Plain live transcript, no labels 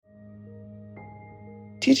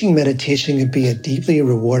Teaching meditation can be a deeply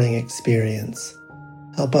rewarding experience.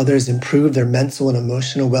 Help others improve their mental and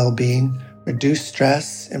emotional well-being, reduce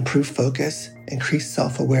stress, improve focus, increase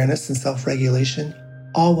self-awareness and self-regulation,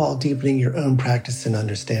 all while deepening your own practice and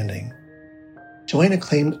understanding. Join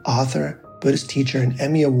acclaimed author, Buddhist teacher, and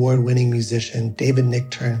Emmy Award-winning musician David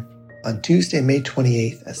Nichtern on Tuesday, May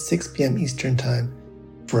 28th at 6 p.m. Eastern Time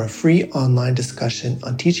for a free online discussion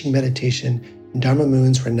on teaching meditation in Dharma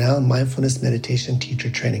Moon's renowned mindfulness meditation teacher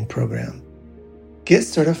training program. Get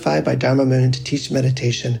certified by Dharma Moon to teach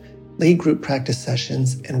meditation, lead group practice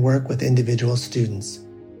sessions, and work with individual students.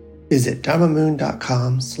 Visit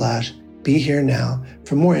dharmamoon.com/BeHereNow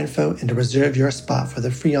for more info and to reserve your spot for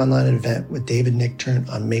the free online event with David Nichtern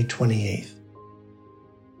on May 28th.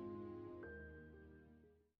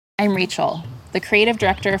 I'm Rachel, the creative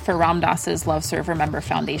director for Ram Dass's Love Serve Remember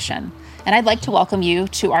Foundation, and I'd like to welcome you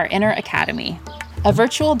to our Inner Academy, a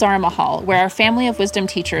virtual Dharma hall where our family of wisdom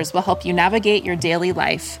teachers will help you navigate your daily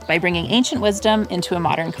life by bringing ancient wisdom into a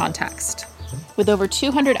modern context. With over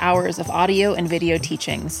 200 hours of audio and video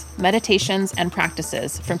teachings, meditations, and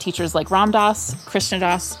practices from teachers like Ram Dass, Krishna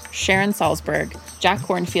Das, Sharon Salzberg, Jack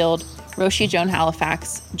Kornfield, Roshi Joan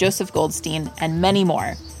Halifax, Joseph Goldstein, and many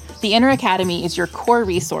more, the Inner Academy is your core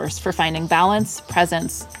resource for finding balance,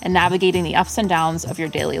 presence, and navigating the ups and downs of your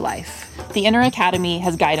daily life. The Inner Academy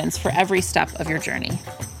has guidance for every step of your journey.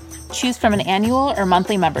 Choose from an annual or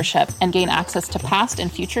monthly membership and gain access to past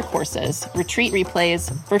and future courses, retreat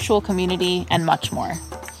replays, virtual community, and much more.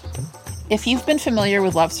 If you've been familiar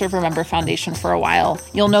with Love Serve Remember Foundation for a while,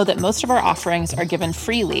 you'll know that most of our offerings are given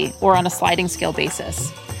freely or on a sliding scale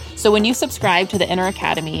basis. So when you subscribe to the Inner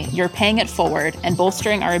Academy, you're paying it forward and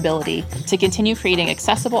bolstering our ability to continue creating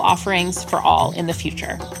accessible offerings for all in the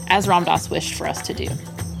future, as Ram Dass wished for us to do.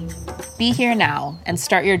 Be here now and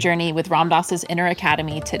start your journey with Ram Dass's Inner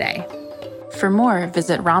Academy today. For more,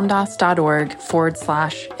 visit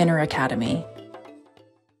ramdass.org/Inner Academy.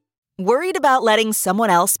 Worried about letting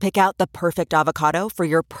someone else pick out the perfect avocado for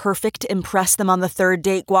your perfect impress them on the third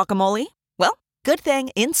date guacamole? Well, good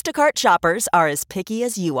thing Instacart shoppers are as picky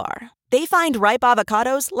as you are. They find ripe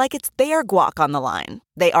avocados like it's their guac on the line.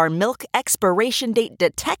 They are milk expiration date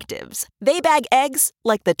detectives. They bag eggs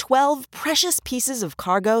like the 12 precious pieces of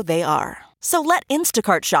cargo they are. So let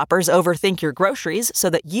Instacart shoppers overthink your groceries so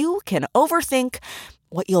that you can overthink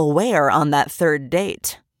what you'll wear on that third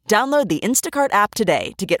date. Download the Instacart app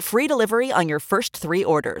today to get free delivery on your first 3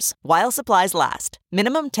 orders, while supplies last.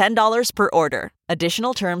 Minimum $10 per order.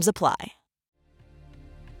 Additional terms apply.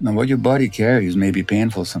 Now, what your body carries may be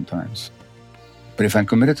painful sometimes. But if I'm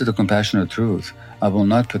committed to the compassionate truth, I will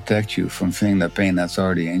not protect you from feeling that pain that's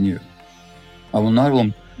already in you. I will not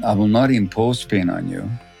impose pain on you.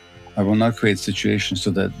 I will not create situations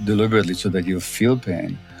deliberately so that you feel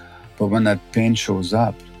pain. But when that pain shows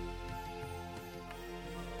up,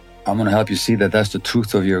 I'm going to help you see that that's the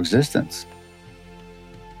truth of your existence,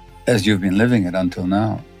 as you've been living it until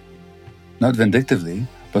now. Not vindictively,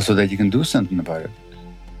 but so that you can do something about it.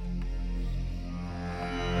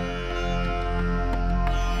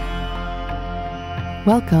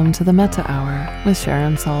 Welcome to the Metta Hour with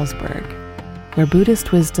Sharon Salzberg, where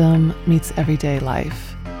Buddhist wisdom meets everyday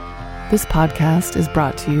life. This podcast is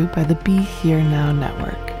brought to you by the Be Here Now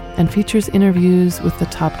Network and features interviews with the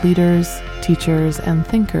top leaders, teachers, and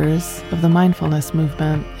thinkers of the mindfulness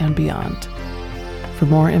movement and beyond. For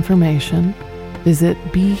more information, visit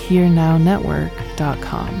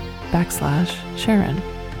BeHereNowNetwork.com/Sharon.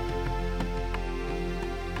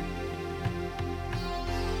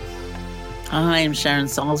 Hi, I'm Sharon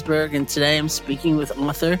Salzberg, and today I'm speaking with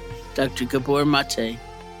author Dr. Gabor Mate.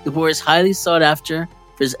 Gabor is highly sought after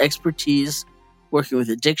for his expertise working with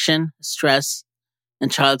addiction, stress,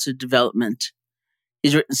 and childhood development.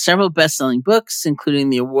 He's written several best-selling books, including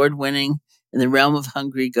the award-winning In the Realm of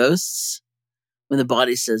Hungry Ghosts, When the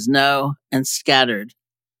Body Says No, and Scattered,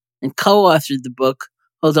 and co-authored the book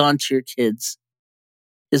Hold On to Your Kids.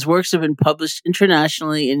 His works have been published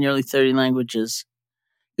internationally in nearly 30 languages.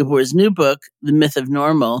 Gabor's new book, The Myth of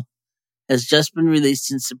Normal, has just been released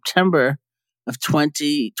in September of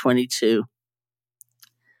 2022.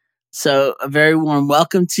 So a very warm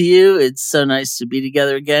welcome to you. It's so nice to be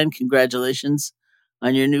together again. Congratulations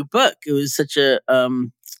on your new book. It was such a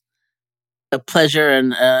pleasure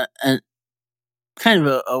and kind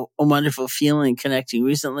of a wonderful feeling connecting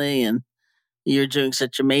recently. And you're doing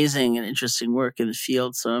such amazing and interesting work in the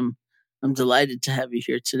field. So I'm delighted to have you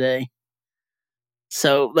here today.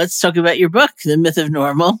 So let's talk about your book, The Myth of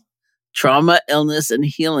Normal, Trauma, Illness, and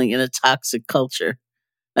Healing in a Toxic Culture.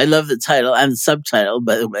 I love the title and the subtitle,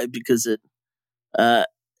 by the way, because it,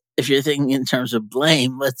 if you're thinking in terms of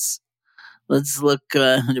blame, let's let's look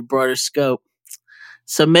at a broader scope.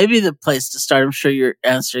 So maybe the place to start, I'm sure you're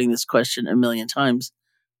answering this question a million times,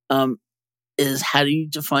 is how do you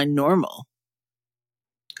define normal?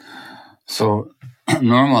 So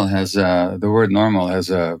normal has the word normal has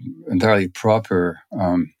a entirely proper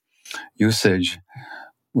usage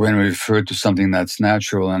when we refer to something that's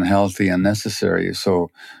natural and healthy and necessary. So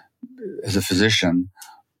as a physician,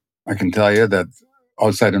 I can tell you that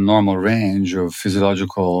outside a normal range of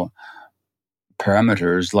physiological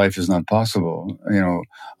parameters, life is not possible.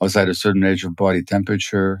 Outside a certain range of body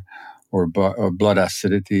temperature or blood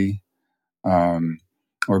acidity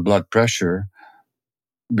or blood pressure,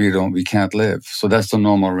 we can't live. So that's the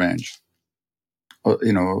normal range.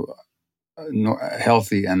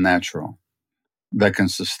 Healthy and natural that can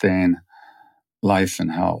sustain life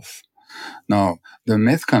and health. Now, the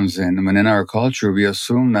myth comes in when in our culture we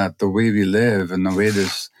assume that the way we live and the way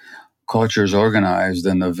this culture is organized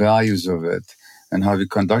and the values of it and how we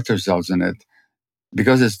conduct ourselves in it,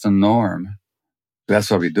 because it's the norm, that's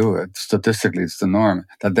how we do it. Statistically, it's the norm,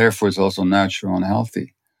 that therefore it's also natural and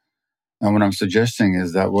healthy. And what I'm suggesting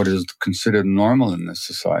is that what is considered normal in this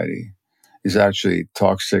society is actually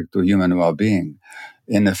toxic to human well-being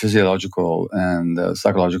in a physiological and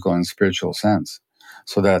psychological and spiritual sense.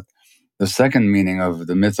 So that the second meaning of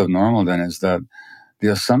the myth of normal then is that the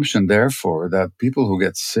assumption, therefore, that people who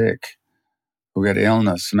get sick, who get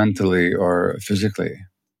illness mentally or physically,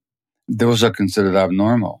 those are considered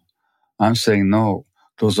abnormal. I'm saying no,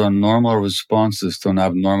 those are normal responses to an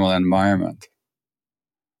abnormal environment.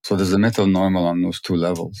 So there's a myth of normal on those two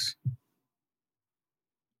levels.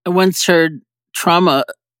 I once heard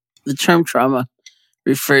the term trauma,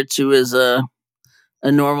 referred to as a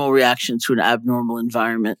normal reaction to an abnormal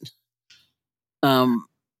environment.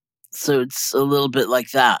 So it's a little bit like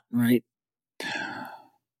that, right?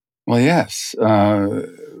 Well, yes.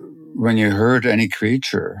 When you hurt any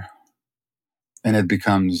creature and it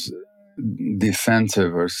becomes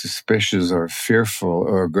defensive or suspicious or fearful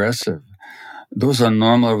or aggressive, those are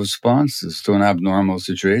normal responses to an abnormal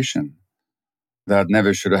situation that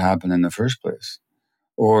never should have happened in the first place.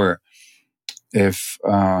 Or if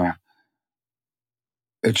a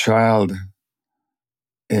child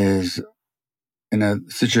is in a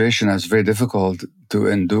situation that's very difficult to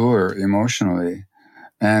endure emotionally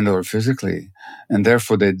and or physically, and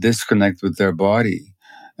therefore they disconnect with their body,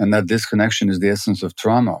 and that disconnection is the essence of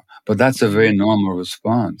trauma. But that's a very normal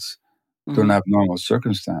response to an abnormal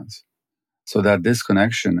circumstance. So that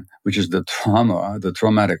disconnection, which is the trauma, the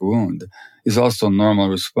traumatic wound, is also a normal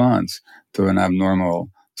response to an abnormal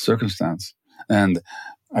circumstance. And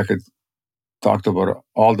I could talk about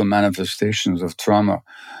all the manifestations of trauma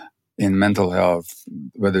in mental health,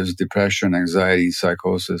 whether it's depression, anxiety,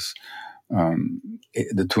 psychosis,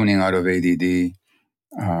 the tuning out of ADD,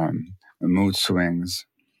 mood swings,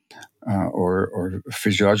 or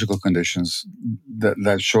physiological conditions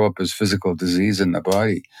that show up as physical disease in the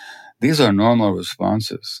body. These are normal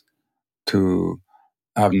responses to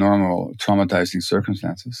abnormal, traumatizing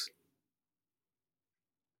circumstances.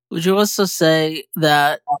 Would you also say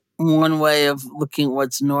that one way of looking at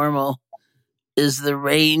what's normal is the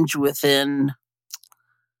range within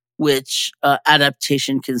which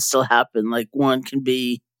adaptation can still happen? Like one can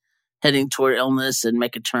be heading toward illness and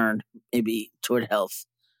make a turn, maybe toward health,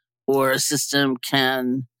 or a system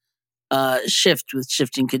can shift with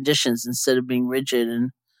shifting conditions instead of being rigid and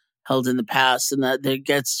held in the past, and that there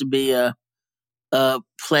gets to be a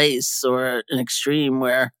place or an extreme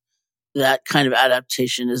where that kind of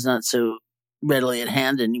adaptation is not so readily at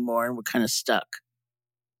hand anymore, and we're kind of stuck.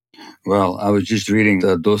 Well, I was just reading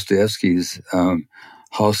Dostoevsky's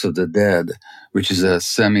House of the Dead, which is a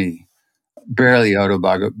barely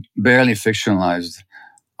fictionalized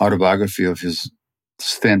autobiography of his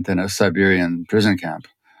stint in a Siberian prison camp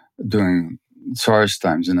during Tsar's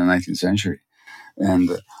times in the 19th century.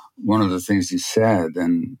 And one of the things he said,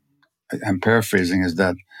 and I'm paraphrasing, is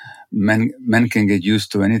that men can get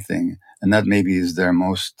used to anything, and that maybe is their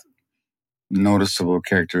most noticeable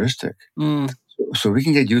characteristic. So we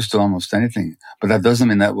can get used to almost anything, but that doesn't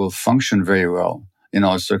mean that we'll function very well in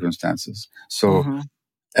all circumstances. So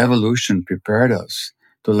evolution prepared us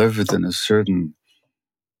to live within a certain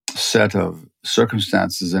set of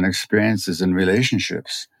circumstances and experiences and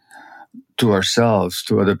relationships to ourselves,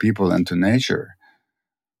 to other people, and to nature.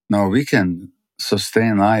 Now, we can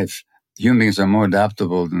sustain life. Human beings are more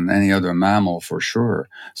adaptable than any other mammal, for sure.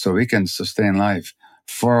 So we can sustain life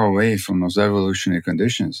far away from those evolutionary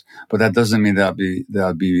conditions. But that doesn't mean that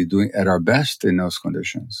I'll be doing at our best in those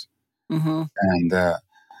conditions. And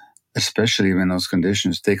especially when those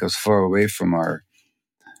conditions take us far away from our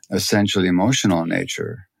essential emotional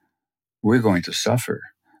nature. we're going to suffer.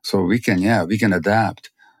 So we can adapt,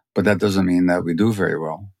 but that doesn't mean that we do very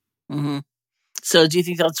well. Mm-hmm. So do you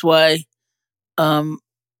think that's why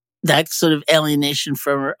that sort of alienation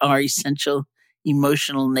from our essential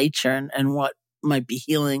emotional nature and what might be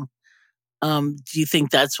healing, do you think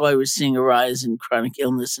that's why we're seeing a rise in chronic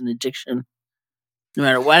illness and addiction, no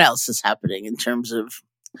matter what else is happening in terms of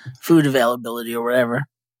food availability or whatever?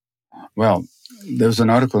 Well, there's an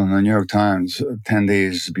article in the New York Times 10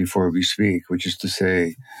 days before we speak, which is to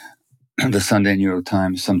say the Sunday New York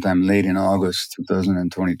Times, sometime late in August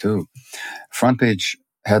 2022. Front page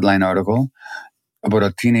headline article about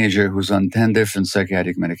a teenager who's on 10 different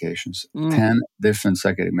psychiatric medications. 10 different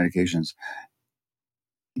psychiatric medications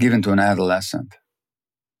given to an adolescent.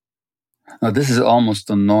 Now, this is almost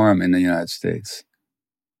the norm in the United States.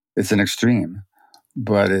 It's an extreme,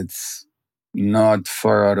 but it's not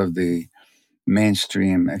far out of the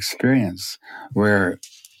mainstream experience where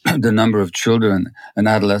the number of children and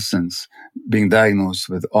adolescents being diagnosed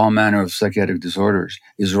with all manner of psychiatric disorders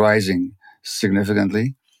is rising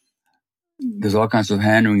significantly. There's all kinds of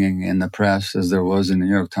hand-wringing in the press, as there was in the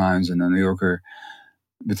New York Times and the New Yorker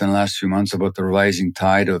within the last few months, about the rising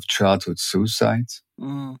tide of childhood suicides.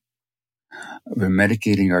 We're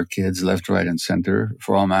medicating our kids left, right, and center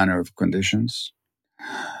for all manner of conditions.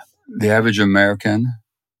 The average American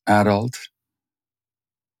adult,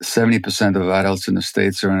 70% of adults in the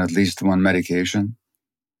States are on at least one medication.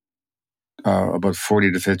 About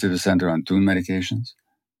 40 to 50% are on 2 medications.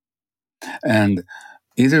 And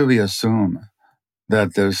either we assume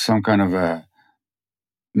that there's some kind of a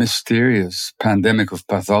mysterious pandemic of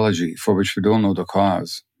pathology for which we don't know the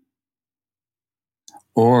cause,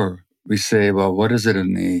 or we say, well, what is it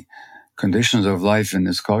in the conditions of life in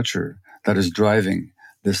this culture that is driving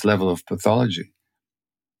this level of pathology?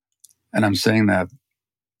 And I'm saying that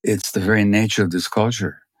it's the very nature of this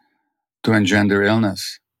culture to engender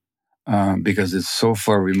illness because it's so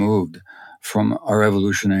far removed from our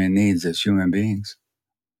evolutionary needs as human beings.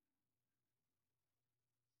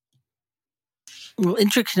 Well,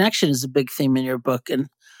 interconnection is a big theme in your book, and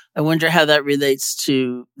I wonder how that relates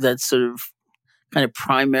to that sort of kind of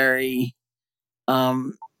primary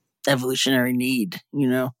evolutionary need, you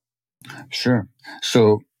know? Sure.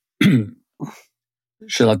 So,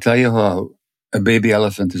 shall I tell you how a baby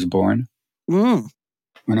elephant is born?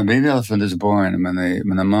 When a baby elephant is born, when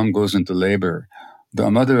the mom goes into labor,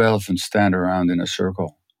 the mother elephants stand around in a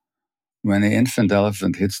circle. When the infant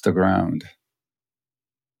elephant hits the ground,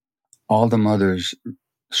 all the mothers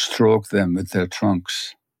stroke them with their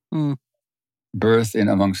trunks. Birth in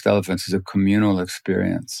amongst elephants is a communal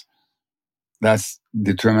experience. That's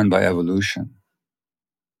determined by evolution.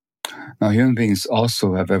 Now, human beings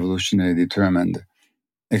also have evolutionarily determined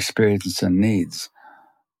experiences and needs.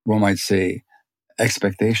 One might say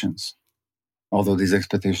expectations, although these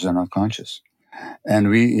expectations are not conscious. And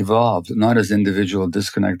we evolved not as individual,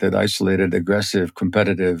 disconnected, isolated, aggressive,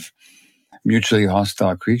 competitive, mutually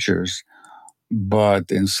hostile creatures, but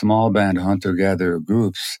in small band hunter-gatherer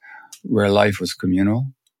groups where life was communal,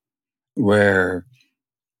 where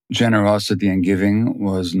generosity and giving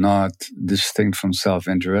was not distinct from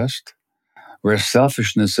self-interest, where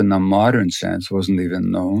selfishness in the modern sense wasn't even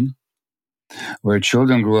known, where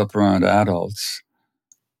children grew up around adults,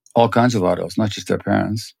 all kinds of adults, not just their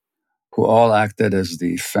parents, who all acted as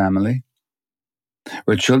the family,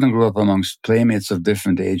 where children grew up amongst playmates of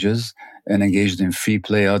different ages and engaged in free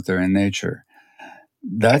play out there in nature.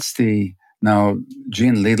 Now,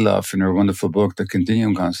 Jean Lidloff, in her wonderful book, The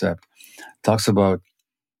Continuum Concept, talks about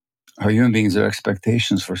how human beings are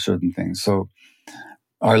expectations for certain things. So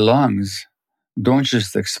our lungs don't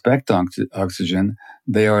just expect oxygen,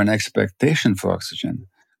 they are an expectation for oxygen.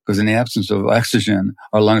 Because in the absence of oxygen,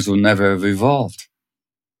 our lungs will never have evolved.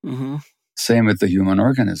 Same with the human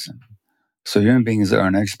organism. So human beings are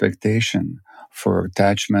an expectation for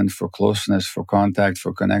attachment, for closeness, for contact,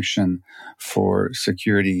 for connection, for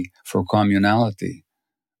security, for communality.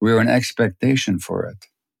 We're an expectation for it.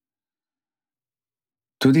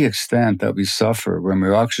 To the extent that we suffer when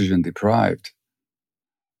we're oxygen deprived,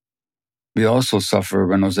 we also suffer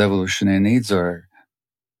when those evolutionary needs are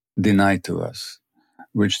denied to us,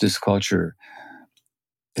 which this culture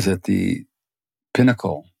is at the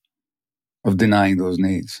pinnacle of denying those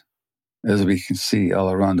needs, as we can see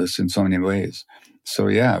all around us in so many ways. So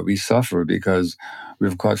yeah, we suffer because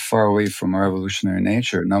we've got far away from our evolutionary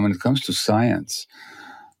nature. Now, when it comes to science,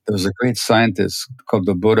 there was a great scientist called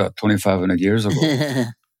the Buddha 2,500 years ago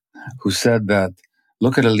who said that,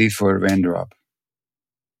 look at a leaf or a raindrop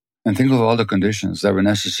and think of all the conditions that were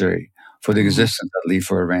necessary for the existence of that leaf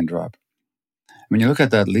or a raindrop. When you look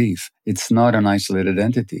at that leaf, it's not an isolated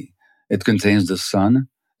entity. It contains the sun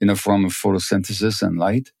in a form of photosynthesis and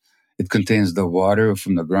light. It contains the water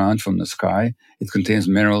from the ground, from the sky. It contains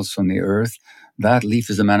minerals from the earth. That leaf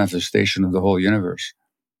is a manifestation of the whole universe.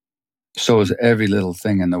 So is every little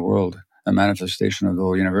thing in the world a manifestation of the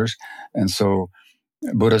whole universe. And so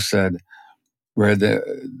Buddha said,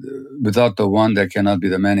 without the one, there cannot be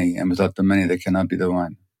the many, and without the many, there cannot be the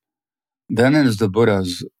one. Then is the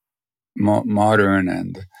Buddha's modern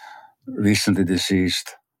and recently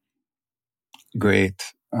deceased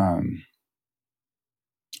great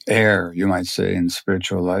heir, you might say, in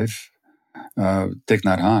spiritual life, Thich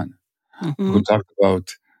Nhat Hanh, who talked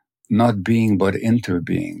about not being but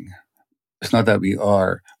interbeing. It's not that we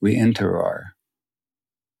are, we inter-are.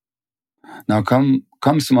 Now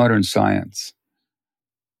comes modern science.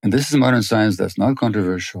 And this is modern science that's not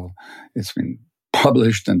controversial. It's been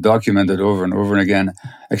published and documented over and over again,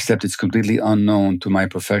 except it's completely unknown to my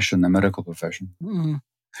profession, the medical profession,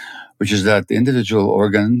 which is that the individual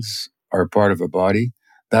organs are part of a body.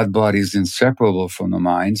 That body is inseparable from the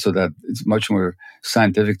mind, so that it's much more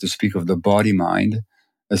scientific to speak of the body-mind,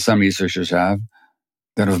 as some researchers have,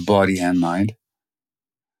 than of body and mind.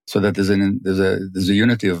 So that there's a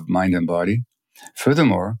unity of mind and body.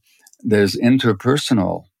 Furthermore, there's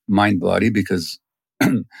interpersonal mind-body, because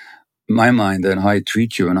my mind and how I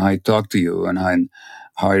treat you and how I talk to you and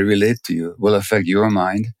how I relate to you will affect your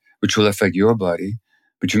mind, which will affect your body,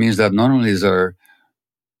 which means that not only is our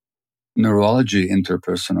neurology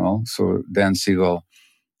interpersonal, so Dan Siegel,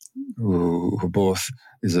 who both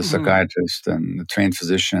is a psychiatrist and a trained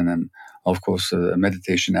physician and, of course, a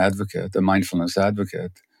meditation advocate, a mindfulness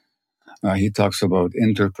advocate, he talks about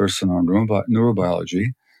interpersonal neurobiology.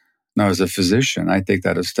 Now, as a physician, I take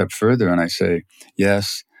that a step further and I say,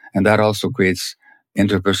 yes, and that also creates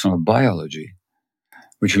interpersonal biology,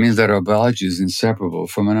 which means that our biology is inseparable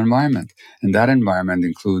from an environment. And that environment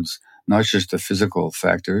includes not just the physical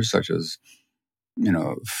factors, such as,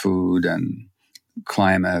 food and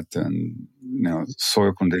climate and,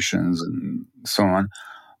 soil conditions and so on,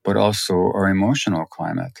 but also our emotional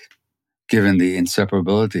climate, given the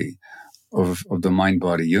inseparability of the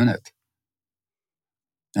mind-body unit.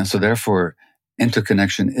 And so therefore,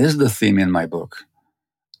 interconnection is the theme in my book.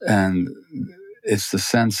 And it's the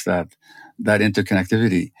sense that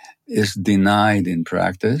interconnectivity is denied in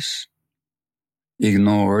practice,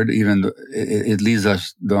 ignored, even it leads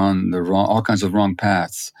us down all kinds of wrong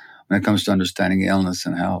paths when it comes to understanding illness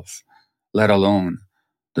and health, let alone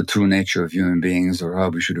the true nature of human beings or how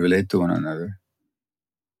we should relate to one another.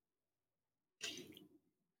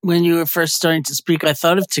 When you were first starting to speak, I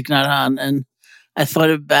thought of Thich Nhat Hanh, and I thought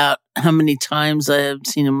about how many times I have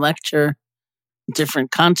seen him lecture in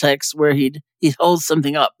different contexts where he'd hold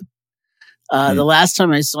something up. The last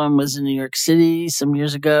time I saw him was in New York City some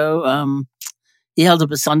years ago. He held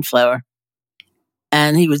up a sunflower,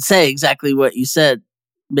 and he would say exactly what you said.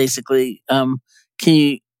 Basically, can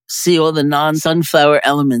you see all the non-sunflower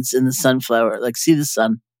elements in the sunflower? Like, see the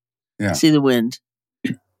sun, see the wind,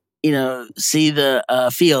 see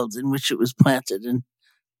the field in which it was planted. And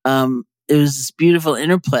it was this beautiful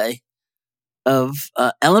interplay of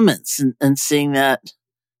elements and seeing that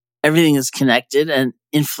everything is connected and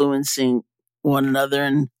influencing one another.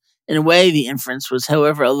 And in a way, the inference was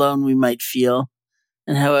however alone we might feel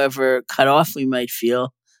and however cut off we might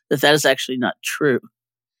feel, that is actually not true.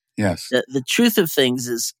 Yes. The truth of things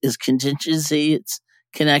is contingency, it's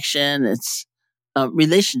connection, it's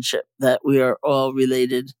relationship, that we are all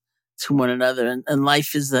related to one another. And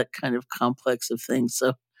life is that kind of complex of things.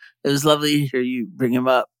 So it was lovely to hear you bring him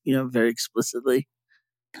up, very explicitly.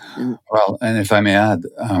 And if I may add,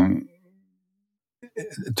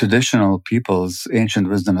 traditional people's ancient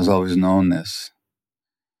wisdom has always known this.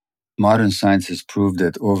 Modern science has proved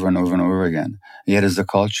it over and over and over again. Yet as a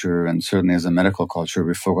culture, and certainly as a medical culture,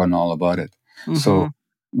 we've forgotten all about it. Mm-hmm. So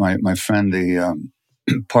my friend, the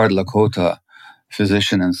Pard Lakota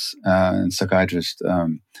physician and psychiatrist,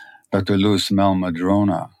 Dr. Louis Mel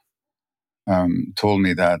Madrona, told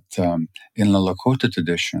me that in the Lakota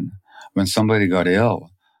tradition, when somebody got ill,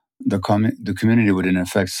 the community would in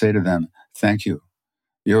effect say to them, "Thank you.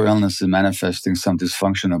 Your illness is manifesting some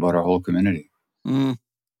dysfunction about our whole community.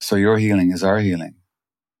 So your healing is our healing."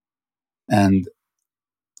 And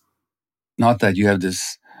not that you have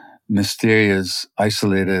this mysterious,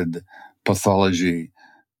 isolated pathology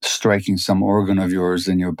striking some organ of yours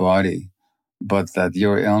in your body, but that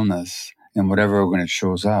your illness, in whatever organ it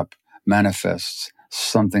shows up, manifests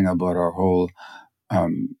something about our whole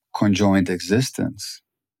conjoined existence.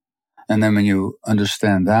 And then when you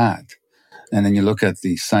understand that, and then you look at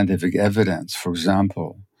the scientific evidence, for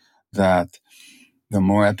example, that the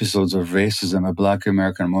more episodes of racism a Black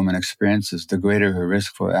American woman experiences, the greater her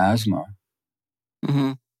risk for asthma.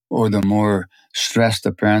 Mm-hmm. Or the more stressed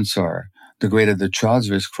the parents are, the greater the child's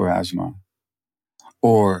risk for asthma.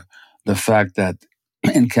 Or the fact that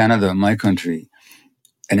in Canada, my country,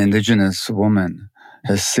 an Indigenous woman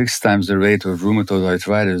has 6 times the rate of rheumatoid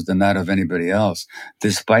arthritis than that of anybody else,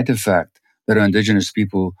 despite the fact that our Indigenous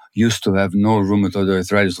people used to have no rheumatoid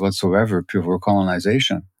arthritis whatsoever before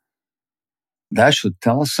colonization. That should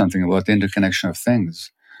tell us something about the interconnection of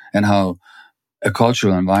things and how a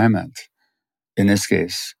cultural environment, in this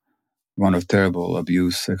case, one of terrible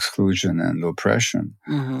abuse, exclusion, and oppression,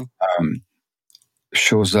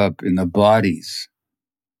 shows up in the bodies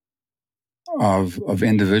of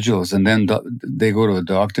individuals. And then they go to a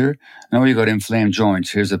doctor. Now you got inflamed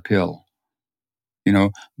joints. Here's a pill.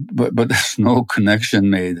 But there's no connection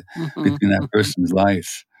made between that person's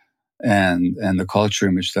life and the culture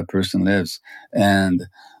in which that person lives and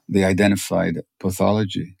the identified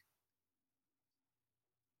pathology.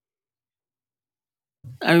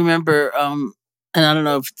 I remember, and I don't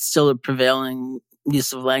know if it's still a prevailing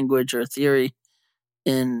use of language or theory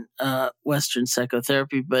in Western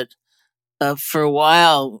psychotherapy, but for a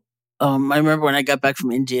while, I remember when I got back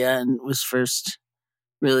from India and was first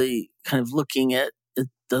really kind of looking at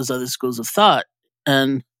those other schools of thought,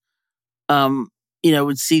 and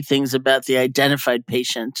would see things about the identified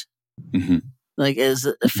patient, like as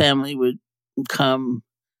a family would come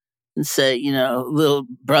and say, little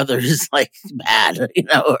brother is like bad, or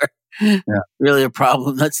really a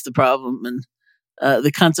problem. That's the problem. And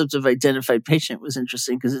the concept of identified patient was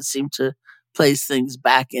interesting because it seemed to place things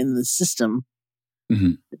back in the system,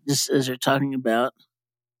 just as you're talking about.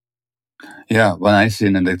 Yeah, when I see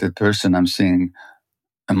an addicted person, I'm seeing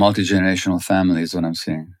a multi-generational family is what I'm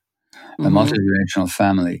seeing. A multi-generational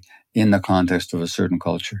family in the context of a certain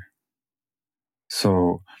culture.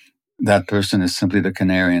 So that person is simply the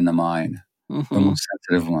canary in the mine, the most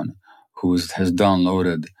sensitive one, who has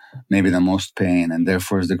downloaded maybe the most pain and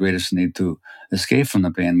therefore has the greatest need to escape from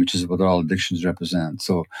the pain, which is what all addictions represent.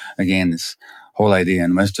 So again, this whole idea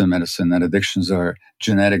in Western medicine that addictions are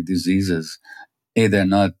genetic diseases. A, they're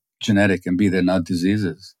not genetic, and B, they're not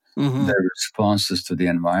diseases. They're responses to the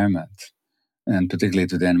environment, and particularly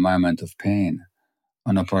to the environment of pain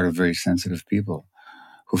on the part of very sensitive people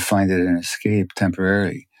who find it an escape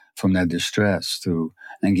temporarily from that distress to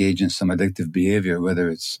engage in some addictive behavior, whether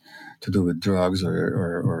it's to do with drugs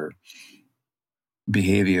or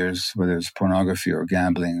behaviors, whether it's pornography or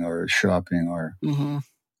gambling or shopping or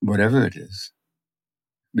whatever it is.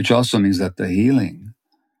 Which also means that the healing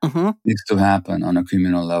needs to happen on a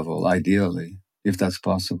communal level, ideally, if that's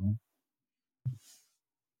possible.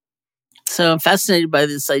 So I'm fascinated by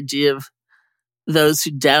this idea of those who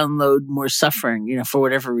download more suffering, for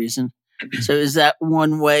whatever reason. So is that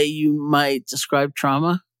one way you might describe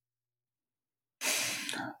trauma?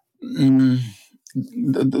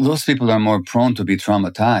 Those people are more prone to be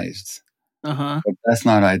traumatized. But that's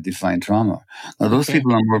not how I define trauma. Now, those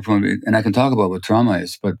people are more prone, and I can talk about what trauma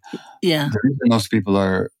is, but the reason those people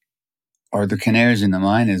are the canaries in the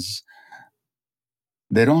mine is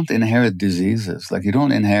they don't inherit diseases. Like you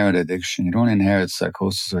don't inherit addiction, you don't inherit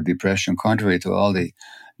psychosis or depression, contrary to all the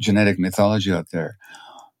genetic mythology out there.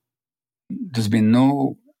 There's been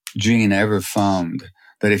no gene ever found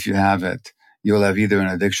that if you have it, you'll have either an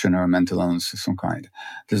addiction or a mental illness of some kind.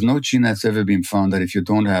 There's no gene that's ever been found that if you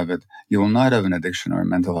don't have it, you will not have an addiction or a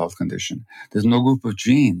mental health condition. There's no group of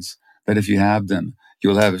genes that if you have them,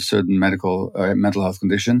 you'll have a certain medical or mental health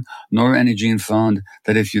condition, nor any gene found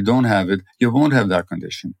that if you don't have it, you won't have that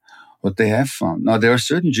condition. What they have found. Now, there are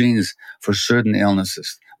certain genes for certain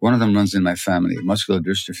illnesses. One of them runs in my family, muscular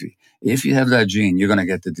dystrophy. If you have that gene, you're going to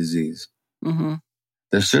get the disease.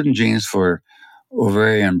 There's certain genes for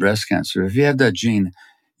ovarian and breast cancer. If you have that gene,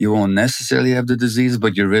 you won't necessarily have the disease,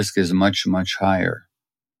 but your risk is much, much higher.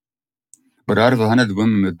 But out of 100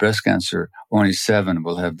 women with breast cancer, only 7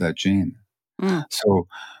 will have that gene. So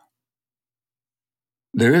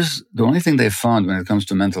the only thing they found when it comes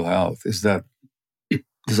to mental health is that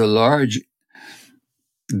there's a large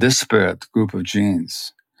disparate group of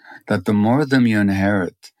genes that the more of them you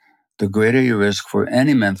inherit, the greater your risk for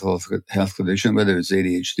any mental health condition, whether it's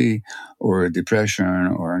ADHD or depression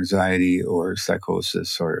or anxiety or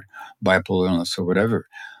psychosis or bipolar illness or whatever.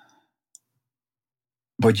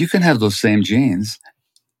 But you can have those same genes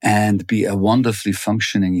and be a wonderfully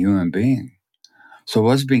functioning human being. So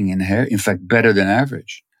what's being inherited, in fact, better than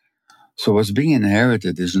average. So what's being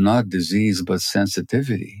inherited is not disease, but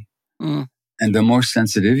sensitivity. And the more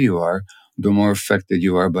sensitive you are, the more affected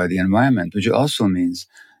you are by the environment, which also means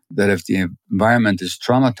that if the environment is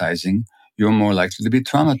traumatizing, you're more likely to be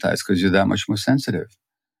traumatized because you're that much more sensitive.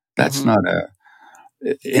 That's not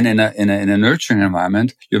in a nurturing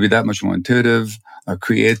environment, you'll be that much more intuitive,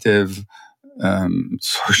 creative,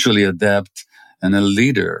 socially adept, and a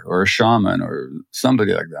leader or a shaman or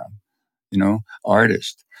somebody like that,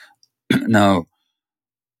 artist. Now,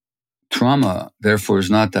 trauma, therefore, is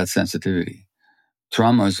not that sensitivity.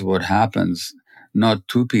 Trauma is what happens not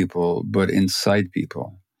to people, but inside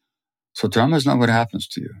people. So trauma is not what happens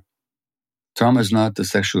to you. Trauma is not the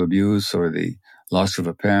sexual abuse or the loss of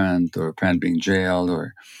a parent or a parent being jailed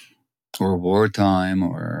or wartime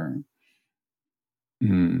or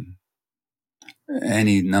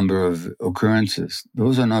any number of occurrences.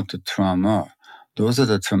 Those are not the trauma. Those are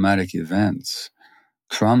the traumatic events.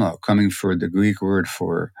 Trauma, coming for the Greek word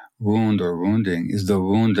for wound or wounding, is the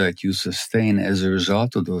wound that you sustain as a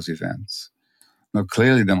result of those events. Now,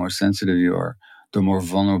 clearly, the more sensitive you are, the more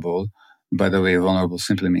vulnerable. By the way, vulnerable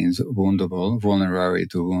simply means woundable, vulnerare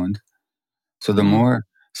to wound. So the more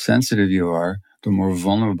sensitive you are, the more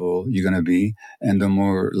vulnerable you're going to be, and the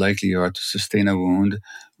more likely you are to sustain a wound,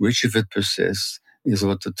 which, if it persists, is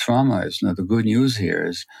what the trauma is. Now, the good news here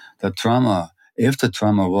is that trauma, if the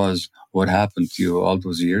trauma was what happened to you all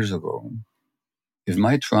those years ago, if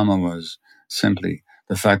my trauma was simply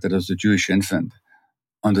the fact that I was a Jewish infant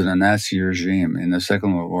under the Nazi regime in the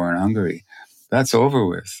Second World War in Hungary, that's over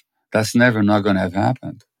with. That's never not going to have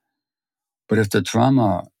happened. But if the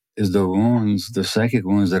trauma is the wounds, the psychic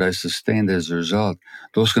wounds that I sustained as a result,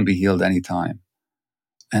 those can be healed anytime.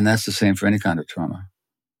 And that's the same for any kind of trauma.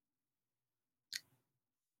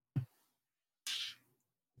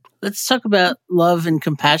 Let's talk about love and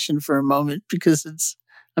compassion for a moment, because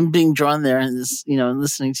I'm being drawn there in this, and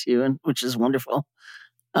listening to you, and which is wonderful.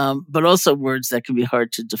 But also words that can be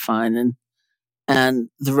hard to define and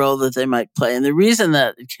the role that they might play. And the reason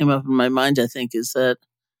that it came up in my mind, I think, is that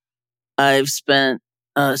I've spent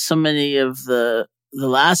so many of the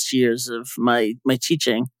last years of my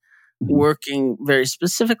teaching working very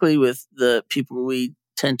specifically with the people we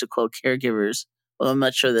tend to call caregivers. Well, I'm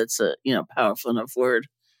not sure that's a powerful enough word.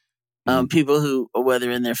 People who,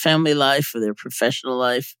 whether in their family life or their professional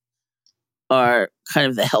life, are kind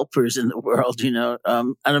of the helpers in the world. I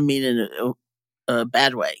don't mean in a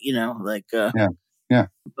bad way. Yeah.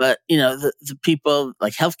 But the people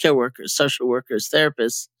like healthcare workers, social workers,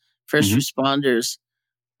 therapists, first responders,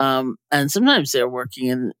 and sometimes they're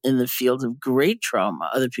working in the field of great trauma,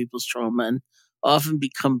 other people's trauma, and often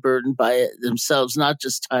become burdened by it themselves, not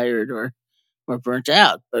just tired or burnt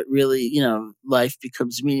out, but really, life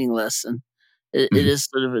becomes meaningless, and it is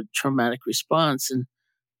sort of a traumatic response, and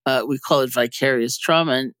we call it vicarious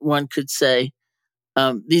trauma. And one could say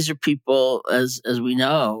these are people, as we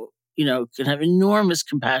know, can have enormous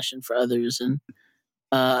compassion for others, and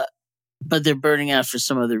but they're burning out for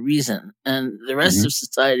some other reason. And the rest of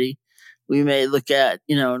society, we may look at,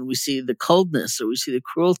 and we see the coldness or we see the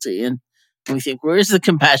cruelty, and we think, where's the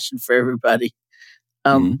compassion for everybody?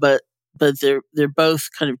 But they're both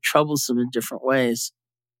kind of troublesome in different ways.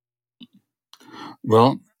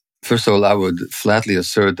 Well, first of all, I would flatly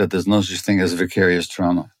assert that there's no such thing as vicarious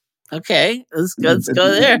trauma. Okay, let's go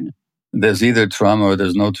there. There's either trauma or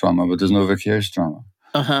there's no trauma, but there's no vicarious trauma.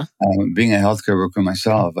 Being a healthcare worker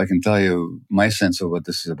myself, I can tell you my sense of what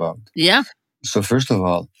this is about. Yeah. So first of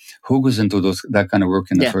all, who goes into that kind of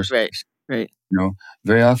work in the first place? Right.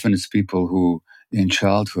 Very often it's people who in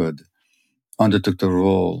childhood undertook the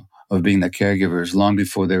role of being the caregivers long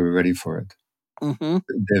before they were ready for it.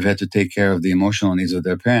 They've had to take care of the emotional needs of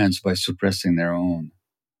their parents by suppressing their own.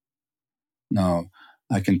 Now,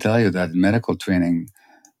 I can tell you that medical training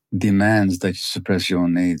demands that you suppress your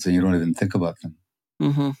own needs and you don't even think about them.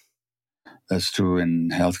 That's true in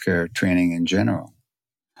healthcare training in general.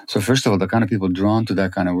 So first of all, the kind of people drawn to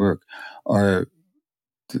that kind of work are,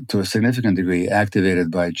 to a significant degree, activated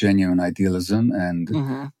by genuine idealism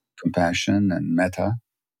and compassion and metta.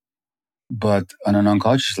 But on an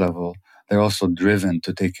unconscious level, they're also driven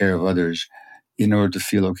to take care of others in order to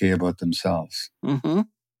feel okay about themselves.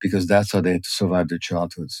 Because that's how they had to survive their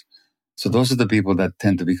childhoods. So those are the people that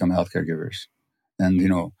tend to become healthcare givers. And,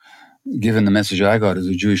 given the message I got as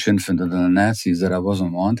a Jewish infant under the Nazis that I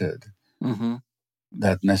wasn't wanted,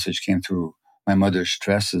 that message came through my mother's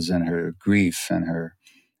stresses and her grief and her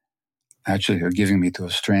giving me to a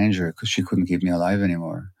stranger because she couldn't keep me alive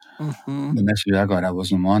anymore. The message I got, I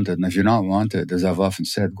wasn't wanted. And if you're not wanted, as I've often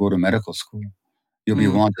said, go to medical school. You'll be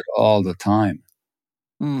wanted all the time.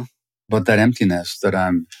 But that emptiness that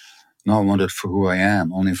I'm not wanted for who I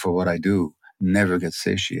am, only for what I do, never gets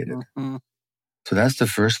satiated. So that's the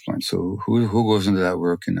first point. So who goes into that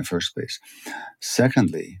work in the first place?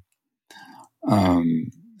 Secondly,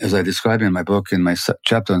 as I describe in my book, in my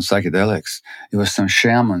chapter on psychedelics, it was some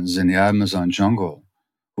shamans in the Amazon jungle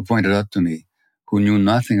who pointed out to me, who knew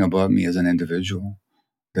nothing about me as an individual.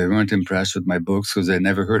 They weren't impressed with my books because they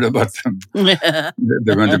never heard about them.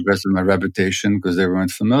 They weren't impressed with my reputation because they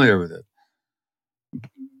weren't familiar with it.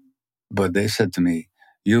 But they said to me,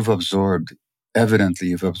 evidently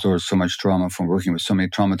you've absorbed so much trauma from working with so many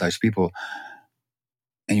traumatized people,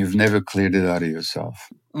 and you've never cleared it out of yourself.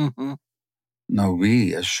 Mm-hmm. No,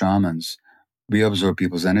 we as shamans, we absorb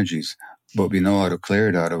people's energies, but we know how to clear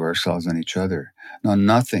it out of ourselves and each other. Now,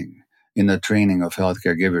 nothing in the training of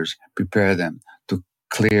healthcare givers prepare them to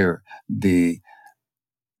clear the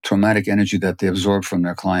traumatic energy that they absorb from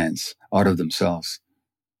their clients out of themselves.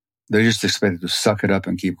 They're just expected to suck it up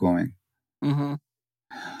and keep going. Mm-hmm.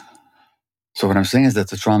 So what I'm saying is that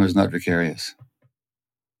the trauma is not vicarious.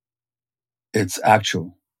 It's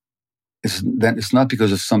actual. It's not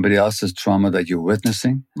because of somebody else's trauma that you're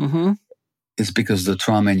witnessing. Mm-hmm. It's because of the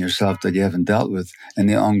trauma in yourself that you haven't dealt with and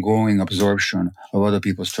the ongoing absorption of other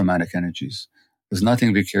people's traumatic energies. There's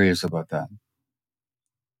nothing vicarious about that.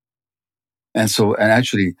 And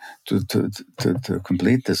actually, to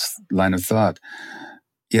complete this line of thought,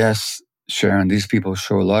 yes, Sharon, these people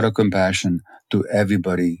show a lot of compassion to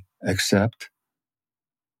everybody except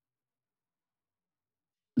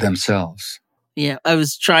themselves. Yeah,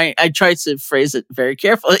 I tried to phrase it very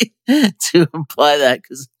carefully to imply that,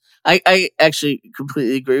 because I actually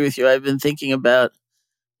completely agree with you. I've been thinking about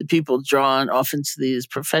the people drawn often to these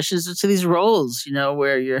professions or to these roles,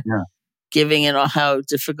 where you're giving and how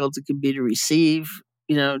difficult it can be to receive,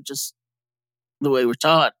 just the way we're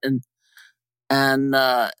taught. And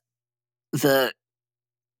the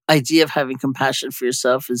idea of having compassion for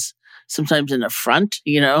yourself is sometimes an affront,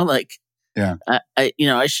 like,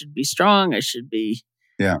 I should be strong. I should be,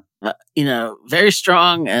 very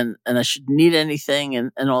strong, and I shouldn't need anything,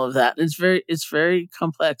 and all of that. It's very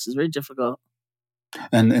complex. It's very difficult.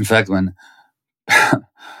 And in fact, when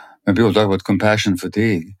people talk about compassion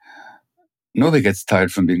fatigue, nobody gets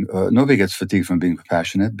nobody gets fatigued from being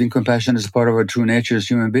compassionate. Being compassionate is part of our true nature as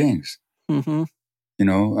human beings. Mm-hmm.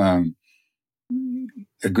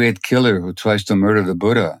 A great killer who tries to murder the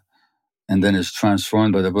Buddha and then is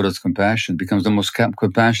transformed by the Buddha's compassion becomes the most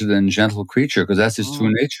compassionate and gentle creature, because that's his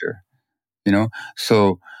true nature.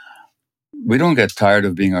 So we don't get tired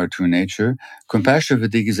of being our true nature. Compassion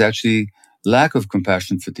fatigue is actually lack of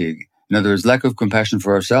compassion fatigue. In other words, lack of compassion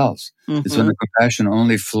for ourselves. Mm-hmm. It's when the compassion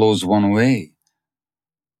only flows one way,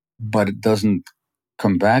 but it doesn't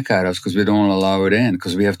come back at us because we don't allow it in,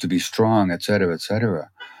 because we have to be strong, et cetera, et cetera.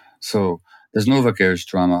 So there's no vicarious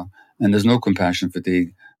trauma and there's no compassion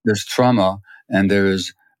fatigue. There's trauma and there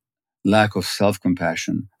is lack of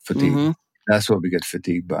self-compassion fatigue. Mm-hmm. That's what we get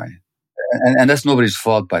fatigued by. And that's nobody's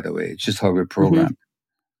fault, by the way. It's just how we're programmed.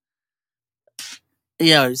 Mm-hmm.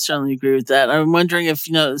 Yeah, I certainly agree with that. I'm wondering if,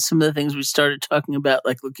 some of the things we started talking about,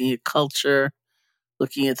 like looking at culture,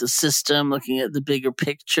 looking at the system, looking at the bigger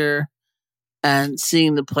picture, and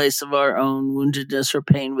seeing the place of our own woundedness or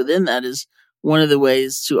pain within that is one of the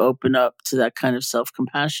ways to open up to that kind of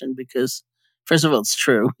self-compassion, because first of all, it's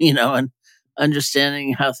true, and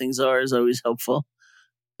understanding how things are is always helpful.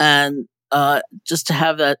 And just to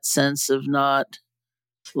have that sense of not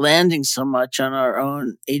landing so much on our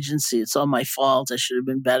own agency. It's all my fault. I should have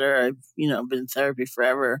been better. I've, been in therapy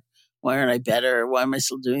forever. Why aren't I better? Why am I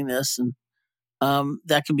still doing this? And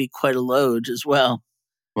that can be quite a load as well.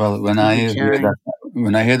 Well, when I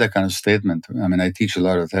hear that kind of statement, I mean, I teach a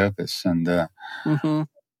lot of therapists, and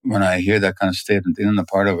when I hear that kind of statement in the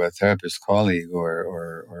part of a therapist colleague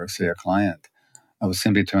or say a client, I would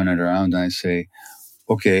simply turn it around and I say,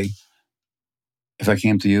 okay, if I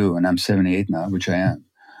came to you, and I'm 78 now, which I am,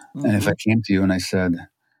 and if I came to you and I said,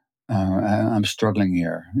 I'm struggling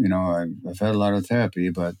here, I've had a lot of therapy,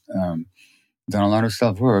 but done a lot of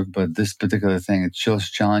self-work, but this particular thing, it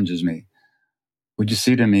just challenges me. Would you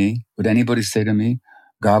say to me, would anybody say to me,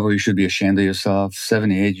 Gabo, you should be ashamed of yourself.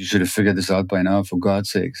 78, you should have figured this out by now, for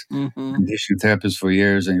God's sakes. Been teaching therapists for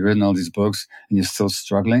years and you've written all these books and you're still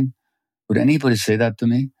struggling. Would anybody say that to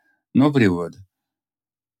me? Nobody would.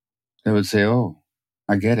 They would say, oh,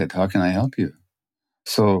 I get it. How can I help you?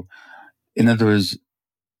 So, in other words,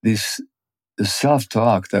 the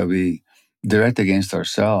self-talk that we direct against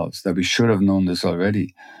ourselves, that we should have known this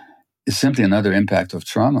already, is simply another impact of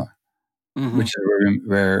trauma, which is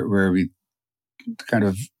where we kind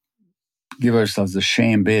of give ourselves a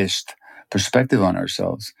shame-based perspective on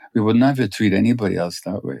ourselves. We would never treat anybody else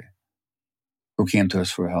that way who came to us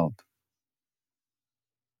for help.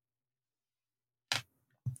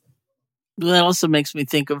 That also makes me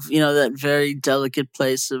think of, that very delicate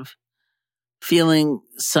place of feeling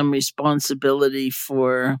some responsibility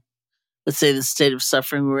for, let's say, the state of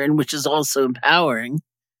suffering we're in, which is also empowering.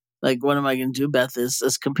 Like, what am I going to do about this,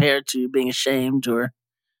 as compared to being ashamed or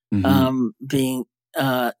being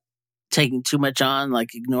taking too much on,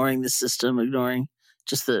 like ignoring the system, ignoring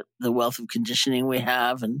just the wealth of conditioning we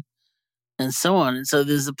have, and so on. And so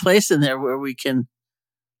there's a place in there where we can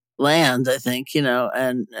land, I think,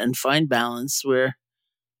 and find balance, where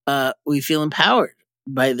we feel empowered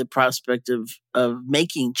by the prospect of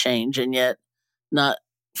making change, and yet not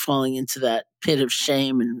falling into that pit of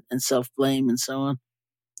shame and self-blame and so on.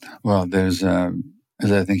 Well, there's,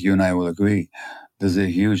 as I think you and I will agree, there's a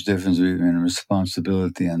huge difference between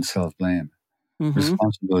responsibility and self-blame. Mm-hmm.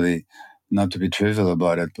 Responsibility, not to be trivial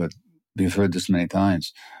about it, but we've heard this many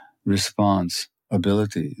times,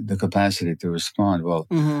 responsibility, the capacity to respond. Well,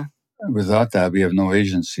 without that, we have no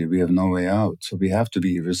agency, we have no way out. So we have to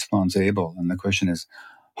be responsible. And the question is,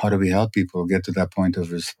 how do we help people get to that point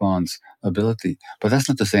of responsibility? But that's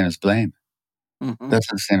not the same as blame. That's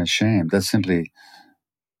not the same as shame. That's simply,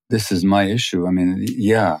 this is my issue. I mean,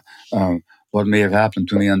 what may have happened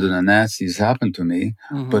to me under the Nazis happened to me,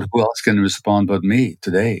 but who else can respond but me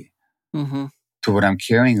today to what I'm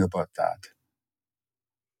caring about that?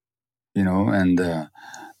 And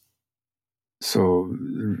so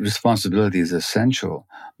responsibility is essential.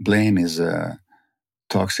 Blame is a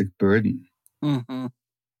toxic burden. And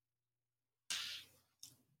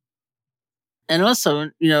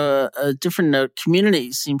also, a different note,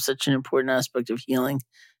 community seems such an important aspect of healing,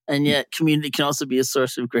 and yet community can also be a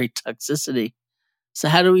source of great toxicity. So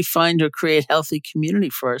how do we find or create healthy community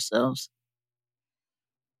for ourselves?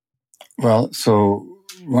 Well, so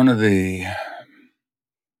one of the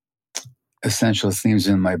essential themes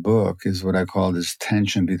in my book is what I call this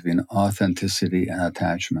tension between authenticity and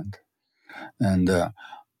attachment. And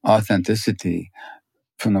authenticity,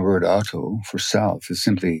 from the word auto, for self, is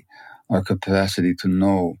simply our capacity to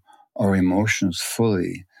know our emotions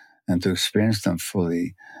fully and to experience them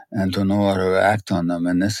fully and to know how to act on them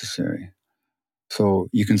when necessary. So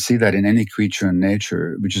you can see that in any creature in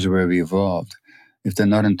nature, which is where we evolved. If they're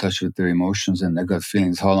not in touch with their emotions and their gut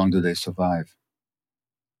feelings, how long do they survive?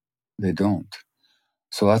 They don't.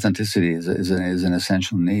 So authenticity is an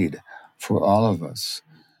essential need for all of us.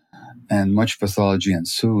 And much pathology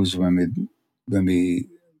ensues when we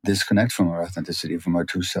disconnect from our authenticity, from our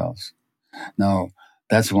true selves. Now,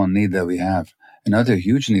 that's one need that we have. Another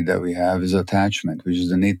huge need that we have is attachment, which is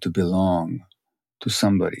the need to belong to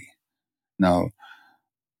somebody. Now,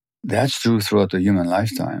 that's true throughout the human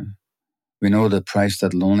lifetime. We know the price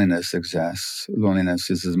that loneliness exists. Loneliness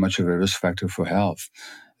is as much of a risk factor for health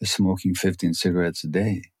as smoking 15 cigarettes a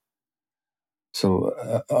day. So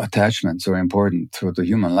attachments are important throughout the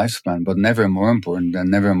human lifespan, but never more important and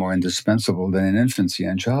never more indispensable than in infancy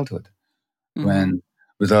and childhood. When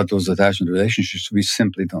without those attachment relationships, we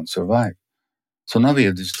simply don't survive. So now we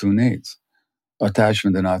have these two needs,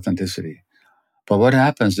 attachment and authenticity. But what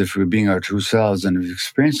happens if we're being our true selves and we're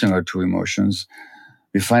experiencing our true emotions?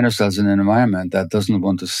 We find ourselves in an environment that doesn't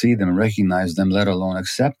want to see them, recognize them, let alone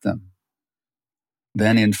accept them.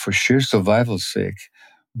 Then for sheer survival's sake,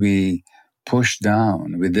 we push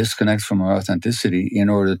down, we disconnect from our authenticity in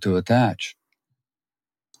order to attach.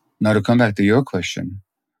 Now, to come back to your question,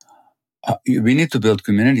 we need to build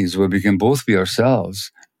communities where we can both be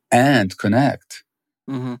ourselves and connect.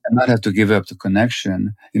 And not have to give up the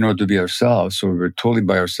connection in order to be ourselves. So we're totally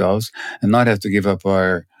by ourselves and not have to give up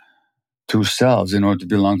our true selves in order to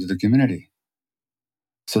belong to the community.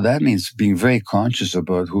 So that means being very conscious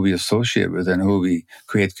about who we associate with and who we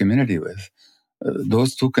create community with.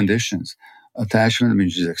 Those two conditions, attachment,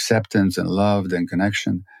 which is acceptance and love and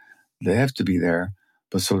connection, they have to be there,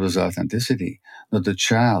 but so does authenticity. But the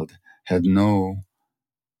child had no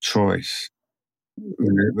choice.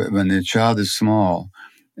 When the child is small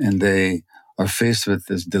and they are faced with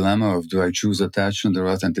this dilemma of, do I choose attachment or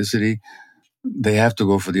authenticity? They have to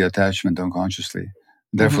go for the attachment unconsciously.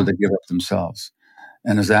 Therefore, they give up themselves.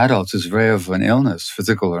 And as adults, it's very of an illness,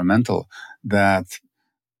 physical or mental, that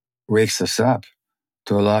wakes us up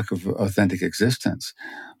to a lack of authentic existence.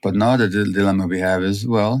 But now the dilemma we have is,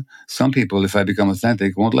 well, some people, if I become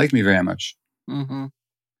authentic, won't like me very much.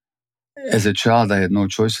 As a child, I had no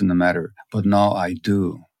choice in the matter, but now I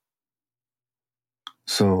do.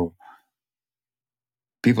 So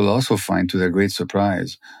people also find, to their great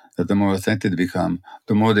surprise, that the more authentic they become,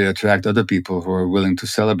 the more they attract other people who are willing to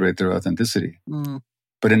celebrate their authenticity.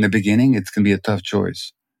 But in the beginning, it can be a tough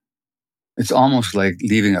choice. It's almost like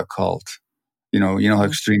leaving a cult. You know how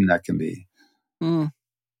extreme that can be. How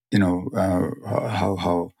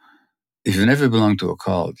if you never belong to a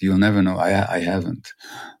cult, you'll never know. I haven't.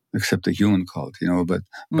 except a human cult,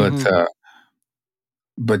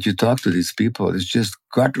 But you talk to these people, it's just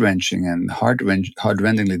gut-wrenching and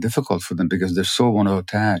heart-rendingly difficult for them because they so want to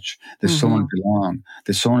attach, they so want to belong,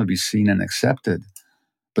 they so want to be seen and accepted.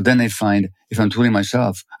 But then they find, if I'm truly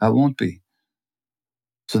myself, I won't be.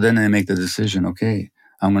 So then they make the decision, okay,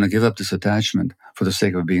 I'm going to give up this attachment for the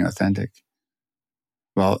sake of being authentic.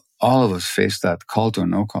 Well, all of us face that, cult or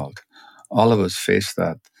no cult. All of us face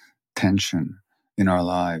that tension in our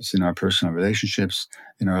lives, in our personal relationships,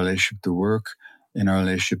 in our relationship to work, in our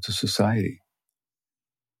relationship to society.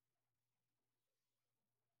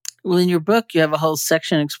 Well, in your book, you have a whole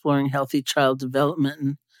section exploring healthy child development.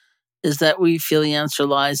 And is that where you feel the answer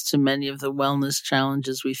lies to many of the wellness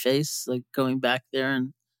challenges we face? Like going back there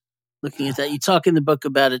and looking at that. You talk in the book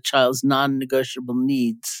about a child's non-negotiable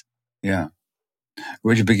needs. Yeah.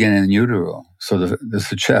 Which begin in utero. So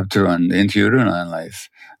there's a chapter on intrauterine life.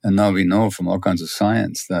 And now we know from all kinds of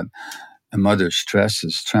science that a mother's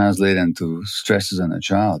stresses translate into stresses on a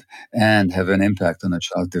child and have an impact on a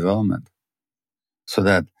child's development. So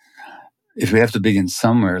that if we have to begin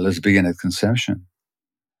somewhere, let's begin at conception.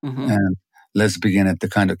 And let's begin at the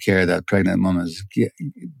kind of care that pregnant mothers get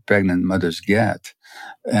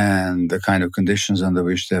and the kind of conditions under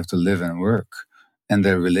which they have to live and work and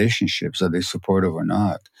their relationships, are they supportive or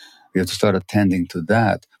not. We have to start attending to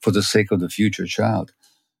that for the sake of the future child,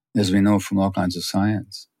 as we know from all kinds of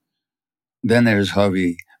science. Then there's how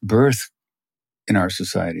we birth in our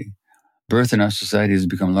society. Birth in our society has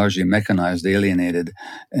become largely mechanized, alienated,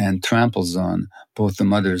 and tramples on both the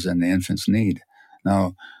mother's and the infant's need.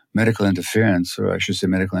 Now, medical interference, or I should say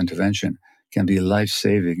medical intervention, can be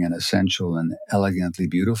life-saving and essential and elegantly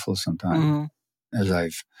beautiful sometimes, as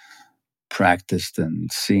I've practiced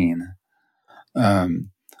and seen.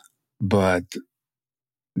 But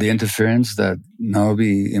the interference that now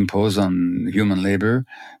we impose on human labor,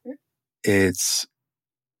 it's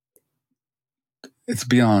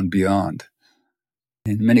beyond.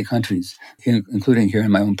 In many countries, including here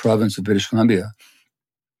in my own province of British Columbia,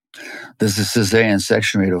 there's a cesarean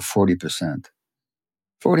section rate of 40%.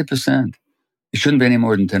 40%. It shouldn't be any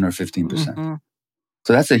more than 10 or 15%.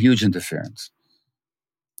 So that's a huge interference.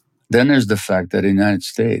 Then there's the fact that in the United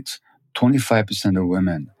States, 25% of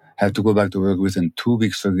women have to go back to work within 2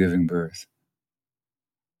 weeks of giving birth.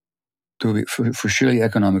 For surely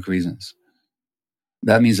economic reasons.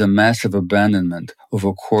 That means a massive abandonment of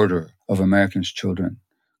a quarter of Americans' children,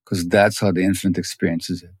 because that's how the infant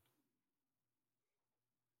experiences it.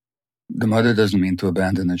 The mother doesn't mean to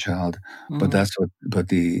abandon the child, but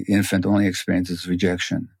the infant only experiences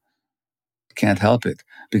rejection. Can't help it,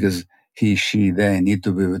 because he, she, they need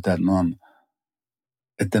to be with that mom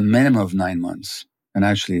at the minimum of 9 months, and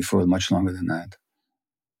actually for much longer than that,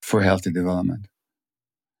 for healthy development.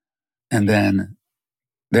 And then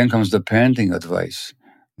comes the parenting advice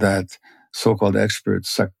that so-called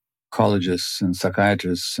experts, psychologists and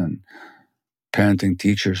psychiatrists and parenting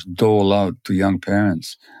teachers dole out to young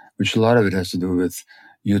parents, which a lot of it has to do with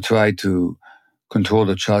you try to control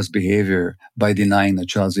the child's behavior by denying the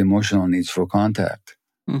child's emotional needs for contact.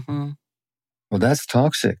 Well, that's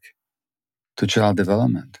toxic to child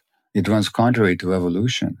development. It runs contrary to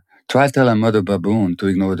evolution. Try to tell a mother baboon to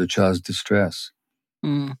ignore the child's distress.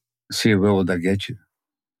 See where will that get you?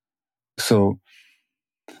 So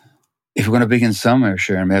if we're going to begin somewhere,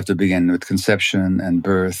 Sharon, we have to begin with conception and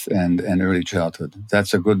birth and early childhood.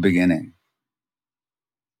 That's a good beginning.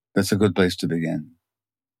 That's a good place to begin.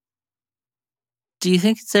 Do you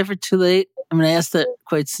think it's ever too late? I mean, I ask that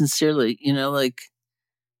quite sincerely,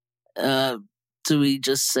 do we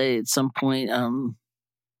just say at some point,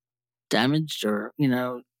 damaged or,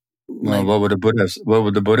 Well, what would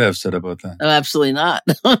the Buddha have said about that? Oh, absolutely not.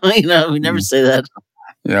 We never say that.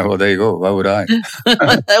 Yeah, well, there you go. Why would I?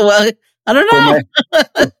 Well, I don't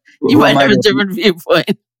know. You might have a different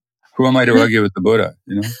viewpoint. Who am I to argue with the Buddha,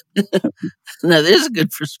 No, there's a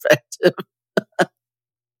good perspective.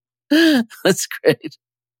 That's great.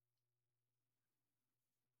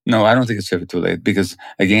 No, I don't think it's ever too late because,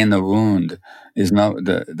 again, the wound is not,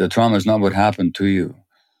 the trauma is not what happened to you.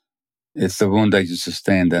 It's the wound that you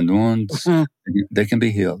sustained, and wounds, they can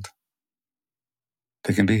be healed.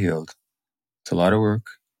 They can be healed. It's a lot of work,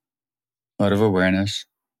 a lot of awareness,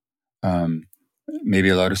 maybe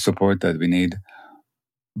a lot of support that we need,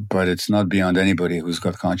 but it's not beyond anybody who's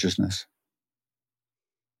got consciousness.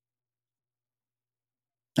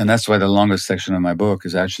 And that's why the longest section of my book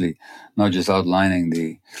is actually not just outlining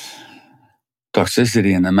the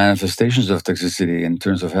toxicity and the manifestations of toxicity in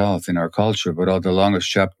terms of health in our culture, but the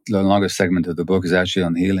longest segment of the book is actually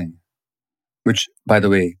on healing, which, by the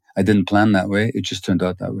way, I didn't plan that way. It just turned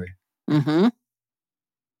out that way.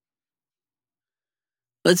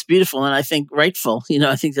 That's beautiful, and I think rightful.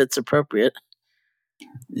 I think that's appropriate.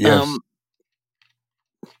 Yes.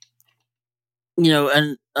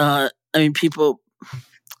 And I mean, people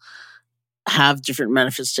have different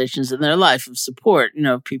manifestations in their life of support.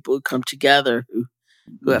 People who come together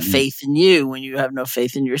who have faith in you when you have no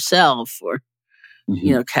faith in yourself, or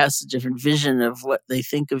cast a different vision of what they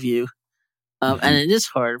think of you. And it is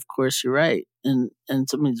hard, of course. You're right, and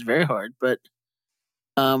something is very hard. But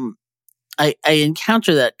I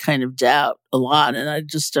encounter that kind of doubt a lot, and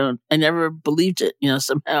I never believed it.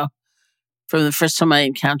 Somehow, from the first time I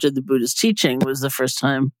encountered the Buddha's teaching was the first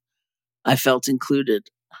time I felt included.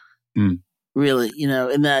 Really,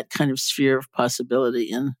 in that kind of sphere of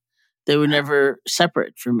possibility, and they were never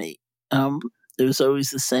separate from me. It was always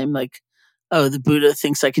the same, like, oh, the Buddha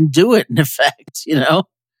thinks I can do it, in effect,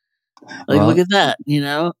 look at that,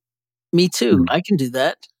 me too, I can do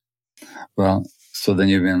that. Well, so then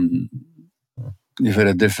you've had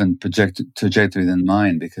a different trajectory than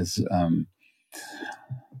mine, because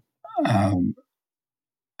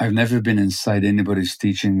I've never been inside anybody's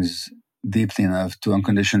teachings deeply enough to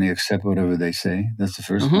unconditionally accept whatever they say. That's the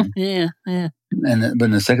first one. Yeah.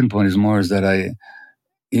 But the second point is that I,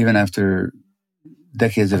 even after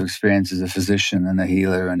decades of experience as a physician and a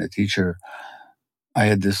healer and a teacher, I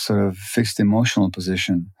had this sort of fixed emotional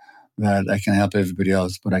position that I can help everybody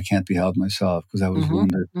else, but I can't be helped myself, because I was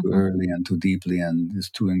wounded too early and too deeply, and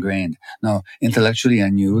it's too ingrained. Now, intellectually, I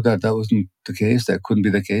knew that wasn't the case. That couldn't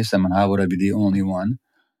be the case. I mean, how would I be the only one?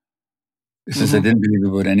 Since I didn't believe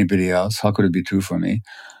about anybody else, how could it be true for me?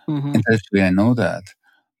 Intellectually, I know that.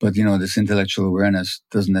 But, this intellectual awareness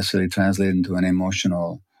doesn't necessarily translate into an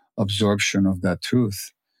emotional absorption of that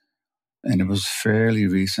truth. And it was fairly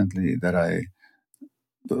recently that I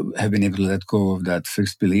have been able to let go of that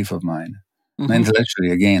fixed belief of mine. Intellectually,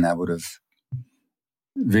 again, I would have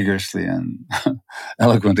vigorously and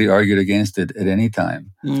eloquently argued against it at any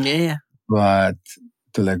time. Yeah. But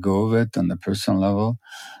to let go of it on the personal level,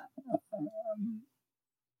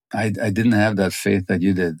 I didn't have that faith that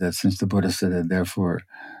you did, that since the Buddha said it, therefore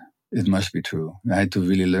it must be true. I had to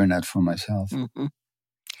really learn that for myself.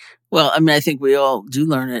 Well, I mean, I think we all do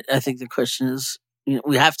learn it. I think the question is,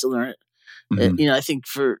 we have to learn it. I think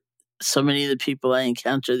for so many of the people I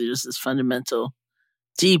encounter, there's this fundamental,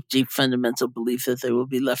 deep fundamental belief that they will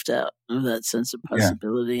be left out of that sense of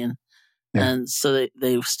possibility. And so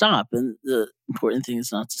they stop. And the important thing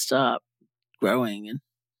is not to stop growing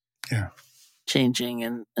and changing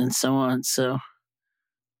and so on. So,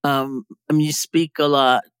 I mean, you speak a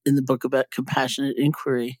lot in the book about compassionate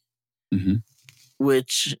inquiry,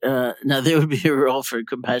 which now there would be a role for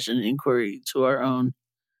compassionate inquiry to our own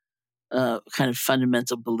kind of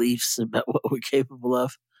fundamental beliefs about what we're capable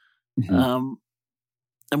of. I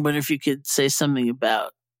wonder if you could say something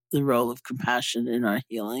about the role of compassion in our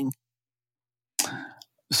healing.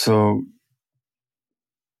 So,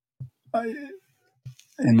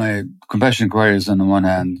 in my compassion inquiries, on the one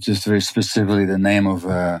hand, just very specifically the name of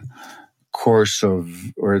a course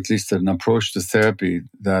or at least an approach to therapy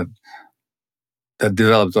that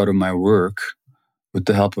developed out of my work with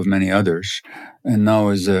the help of many others, and now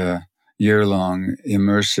is a year-long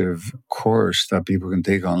immersive course that people can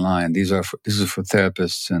take online. This is for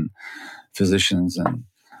therapists and physicians and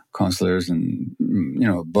counselors and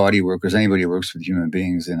body workers, anybody who works with human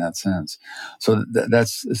beings in that sense. So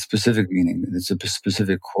that's a specific meaning. It's a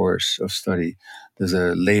specific course of study. There's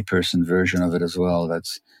a layperson version of it as well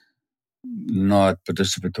that's not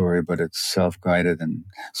participatory, but it's self-guided and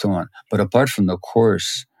so on. But apart from the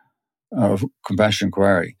course of compassion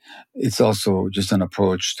inquiry, it's also just an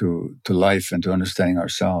approach to life and to understanding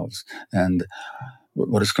ourselves. And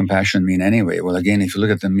what does compassion mean anyway? Well, again, if you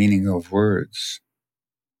look at the meaning of words,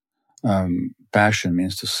 passion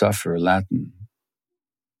means to suffer, Latin.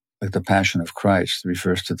 Like the passion of Christ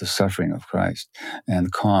refers to the suffering of Christ.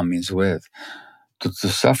 And calm means with. To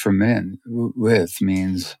suffer with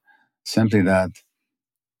means simply that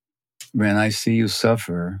when I see you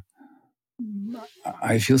suffer,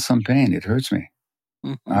 I feel some pain. It hurts me.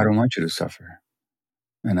 I don't want you to suffer.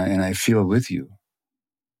 And I feel with you.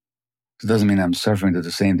 It doesn't mean I'm suffering to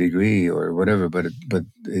the same degree or whatever, but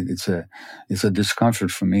it's a discomfort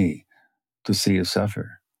for me to see you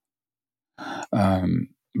suffer.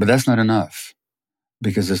 But that's not enough,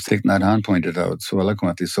 because as Thich Nhat Hanh pointed out so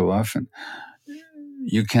eloquently so often,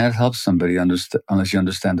 you can't help somebody unless you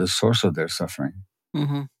understand the source of their suffering.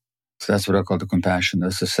 So that's what I call the compassion.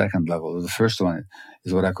 That's the second level. The first one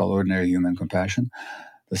is what I call ordinary human compassion.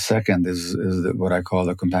 The second is what I call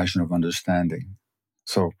the compassion of understanding.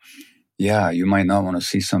 So, you might not want to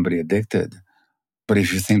see somebody addicted, but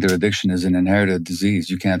if you think their addiction is an inherited disease,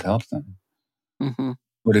 you can't help them.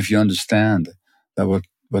 But if you understand that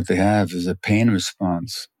what they have is a pain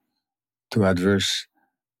response to adverse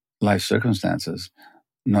life circumstances,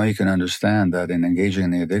 now you can understand that in engaging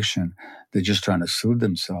in the addiction, they're just trying to soothe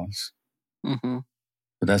themselves. Mm-hmm.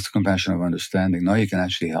 But that's the compassion of understanding. Now you can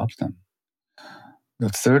actually help them. The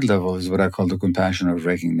third level is what I call the compassion of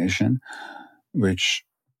recognition, which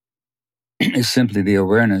is simply the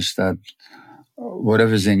awareness that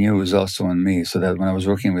whatever's in you is also in me. So that when I was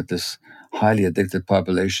working with this highly addicted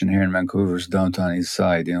population here in Vancouver's downtown east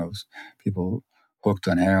side, people hooked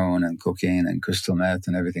on heroin and cocaine and crystal meth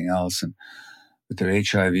and everything else, and with their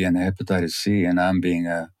HIV and hepatitis C, and I'm being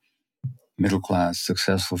a middle-class,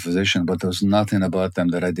 successful physician, but there was nothing about them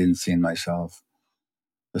that I didn't see in myself.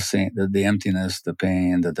 The emptiness, the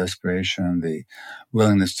pain, the desperation, the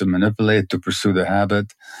willingness to manipulate, to pursue the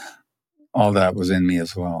habit, all that was in me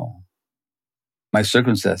as well. My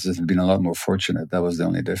circumstances have been a lot more fortunate. That was the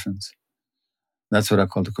only difference. That's what I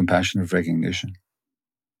call the compassion of recognition.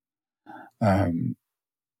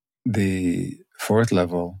 The fourth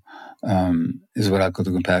level is what I call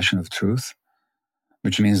the compassion of truth,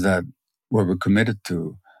 which means that what we're committed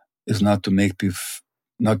to is not to make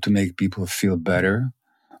people feel better,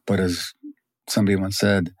 but as somebody once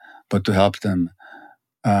said, but to help them,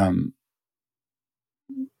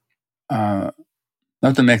 not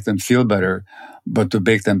to make them feel better, but to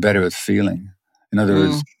make them better at feeling. In other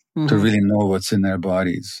words, to really know what's in their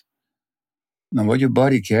bodies. Now, what your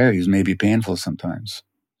body carries may be painful sometimes,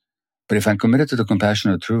 but if I'm committed to the compassion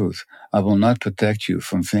of truth, I will not protect you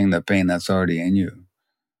from feeling the pain that's already in you.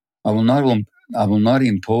 I will not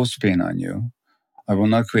impose pain on you. I will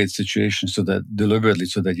not create situations deliberately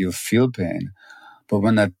so that you'll feel pain. But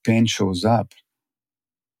when that pain shows up,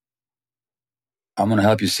 I'm going to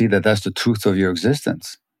help you see that that's the truth of your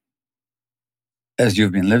existence as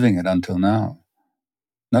you've been living it until now.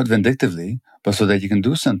 Not vindictively, but so that you can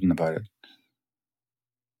do something about it.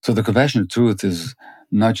 So the compassion of truth is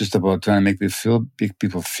not just about trying to make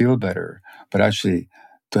people feel better, but actually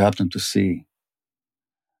to help them to see.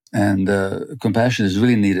 And compassion is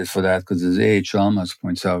really needed for that, because as A.H. Chalmers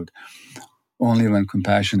points out, only when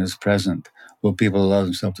compassion is present will people allow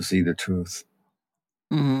themselves to see the truth.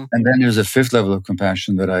 Mm-hmm. And then there's a fifth level of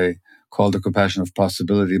compassion that I call the compassion of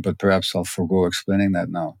possibility, but perhaps I'll forego explaining that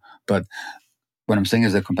now. But what I'm saying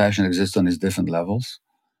is that compassion exists on these different levels,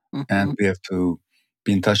 and we have to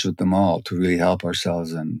be in touch with them all to really help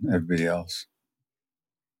ourselves and everybody else.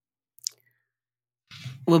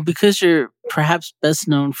 Well, because you're perhaps best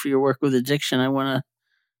known for your work with addiction, I want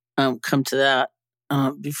to come to that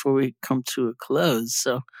before we come to a close.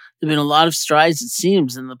 So there have been a lot of strides, it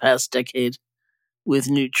seems, in the past decade with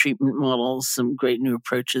new treatment models, some great new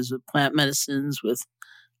approaches with plant medicines, with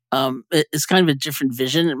it's kind of a different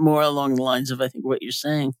vision, more along the lines of, I think, what you're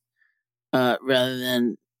saying, rather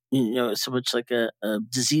than, so much like a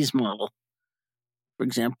disease model, for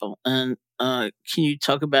example. And can you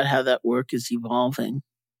talk about how that work is evolving?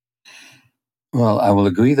 Well, I will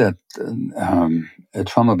agree that a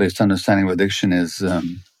trauma-based understanding of addiction is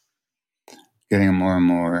getting more and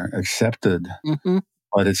more accepted,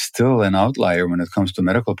 but it's still an outlier when it comes to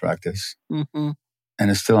medical practice. And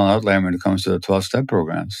it's still an outlier when it comes to the 12-step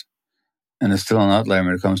programs. And it's still an outlier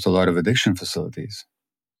when it comes to a lot of addiction facilities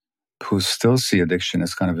who still see addiction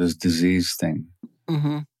as kind of this disease thing,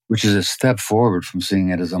 which is a step forward from seeing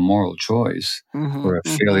it as a moral choice or a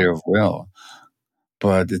failure of will.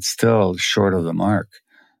 But it's still short of the mark.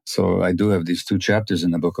 So I do have these 2 chapters in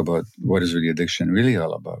the book about what is really addiction really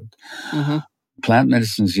all about. Plant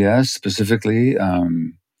medicines, yes, specifically.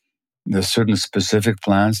 There's certain specific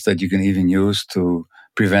plants that you can even use to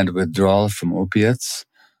prevent withdrawal from opiates.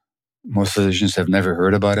 Most physicians have never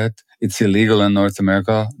heard about it. It's illegal in North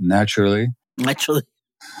America, naturally.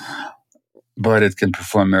 But it can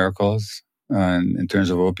perform miracles in terms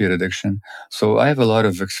of opiate addiction. So I have a lot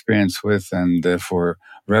of experience with, and therefore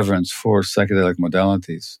reverence for, psychedelic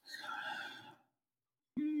modalities.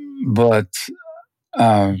 But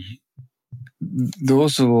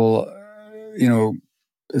those who will,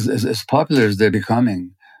 as popular as they're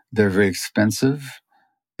becoming, they're very expensive,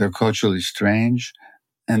 they're culturally strange,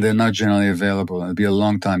 and they're not generally available. It'll be a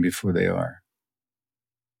long time before they are,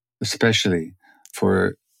 especially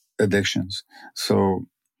for addictions. So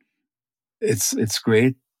it's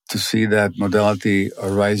great to see that modality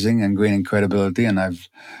arising and gaining credibility, and I've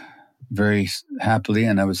very happily,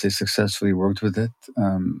 and I would say successfully, worked with it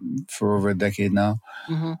for over a decade now.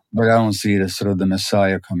 But I don't see it as sort of the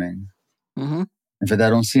Messiah coming. In fact, I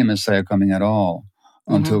don't see a Messiah coming at all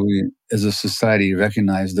until we, as a society,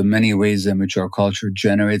 recognize the many ways in which our culture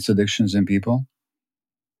generates addictions in people,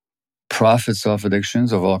 profits off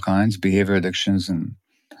addictions of all kinds, behavior addictions and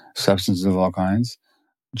substances of all kinds,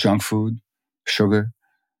 junk food, sugar,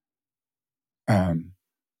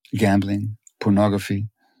 gambling, pornography,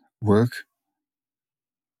 work.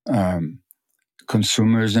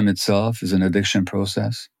 Consumerism itself is an addiction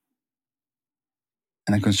process.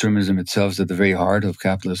 And consumerism itself is at the very heart of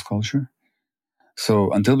capitalist culture.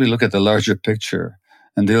 So until we look at the larger picture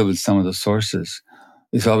and deal with some of the sources,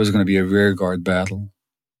 it's always going to be a rearguard battle.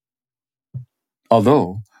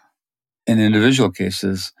 Although, in individual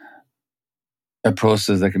cases, a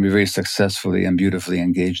process that can be very successfully and beautifully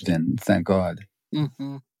engaged in, thank God.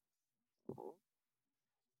 Mm-hmm.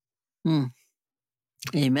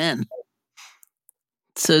 Amen.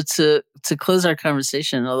 So to close our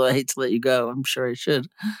conversation, although I hate to let you go, I'm sure I should,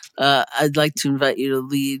 I'd like to invite you to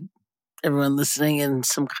lead everyone listening in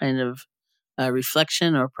some kind of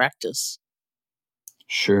reflection or practice.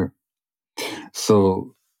 Sure.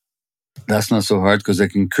 So that's not so hard because I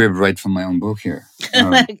can crib right from my own book here.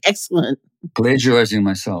 Excellent. Plagiarizing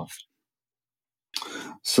myself.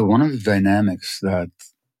 So one of the dynamics that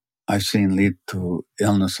I've seen lead to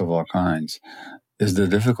illness of all kinds is the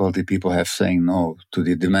difficulty people have saying no to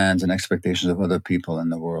the demands and expectations of other people in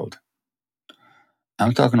the world.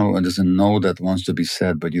 I'm talking about when there's a no that wants to be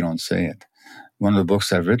said, but you don't say it. One of the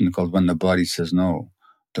books I've written called When the Body Says No,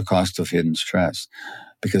 The Cost of Hidden Stress.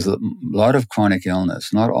 Because a lot of chronic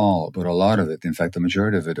illness, not all, but a lot of it, in fact, the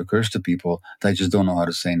majority of it, occurs to people that just don't know how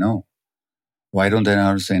to say no. Why don't they know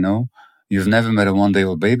how to say no? You've never met a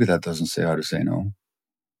one-day-old baby that doesn't say how to say no,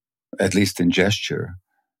 at least in gesture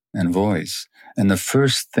and voice. And the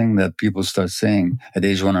first thing that people start saying at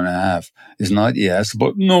age 1.5 is not yes,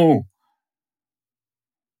 but no.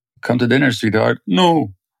 Come to dinner, sweetheart.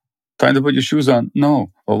 No. Time to put your shoes on.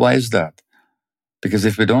 No. Well, why is that? Because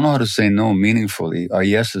if we don't know how to say no meaningfully, our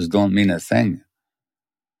yeses don't mean a thing.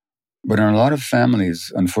 But in a lot of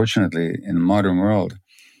families, unfortunately, in the modern world,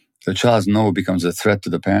 the child's no becomes a threat to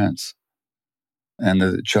the parents. And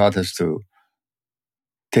the child has to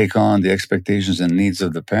take on the expectations and needs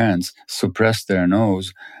of the parents, suppress their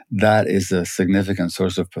no's. That is a significant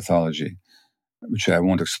source of pathology, which I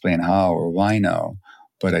won't explain how or why now,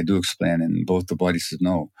 but I do explain in both The Body Says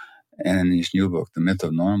No and in this new book, The Myth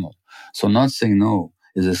of Normal. So not saying no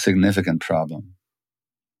is a significant problem.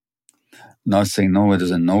 Not saying no, it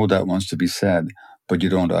is a no that wants to be said, but you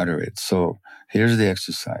don't utter it. So here's the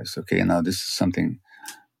exercise. Okay, now this is something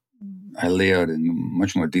I lay out in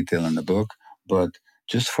much more detail in the book, but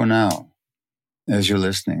just for now, as you're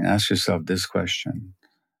listening, ask yourself this question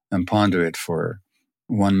and ponder it for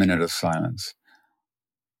 1 minute of silence.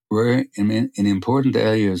 Where in important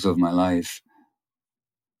areas of my life,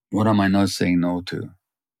 what am I not saying no to?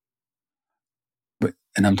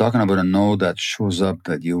 And I'm talking about a no that shows up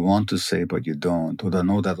that you want to say, but you don't, or the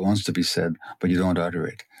no that wants to be said, but you don't utter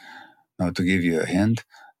it. Now, to give you a hint,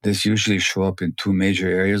 this usually show up in 2 major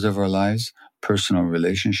areas of our lives: personal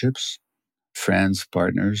relationships, friends,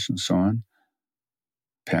 partners, and so on,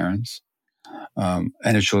 parents, and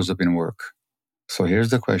it shows up in work. So here's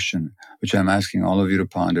the question, which I'm asking all of you to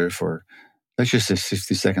ponder for, let's just say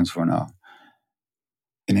 60 seconds for now.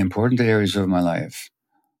 In important areas of my life,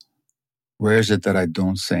 where is it that I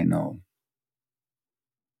don't say no?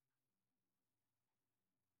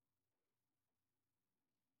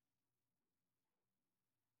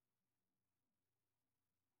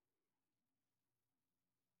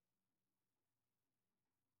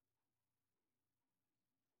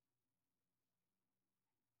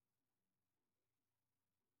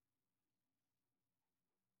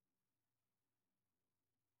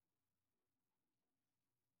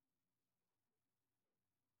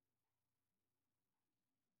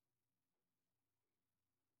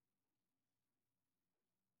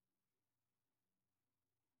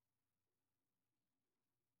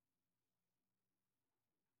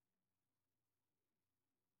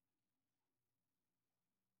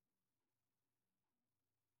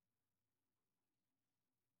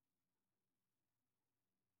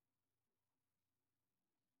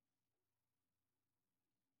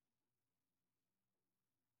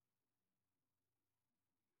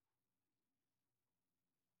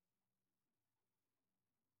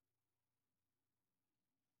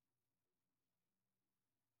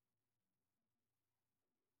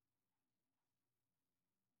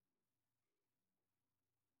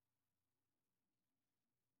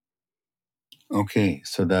 Okay,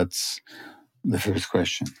 so that's the first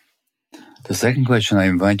question. The second question I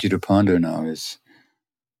invite you to ponder now is,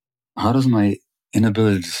 how does my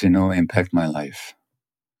inability to say no impact my life?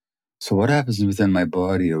 So what happens within my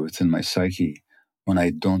body or within my psyche when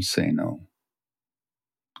I don't say no?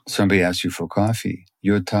 Somebody asks you for coffee.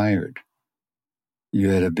 You're tired.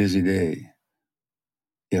 You had a busy day.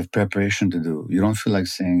 You have preparation to do. You don't feel like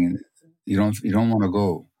saying, you don't want to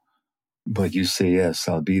go, but you say, yes,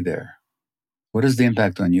 I'll be there. What is the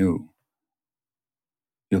impact on you?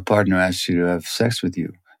 Your partner asks you to have sex with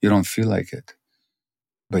you. You don't feel like it,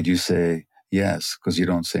 but you say yes because you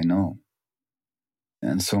don't say no,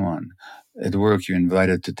 and so on. At work, you're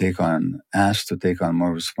asked to take on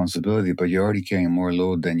more responsibility, but you're already carrying more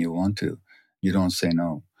load than you want to. You don't say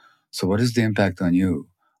no. So what is the impact on you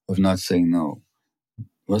of not saying no?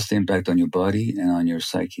 What's the impact on your body and on your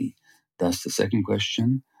psyche? That's the second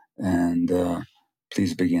question. And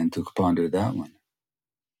please begin to ponder that one.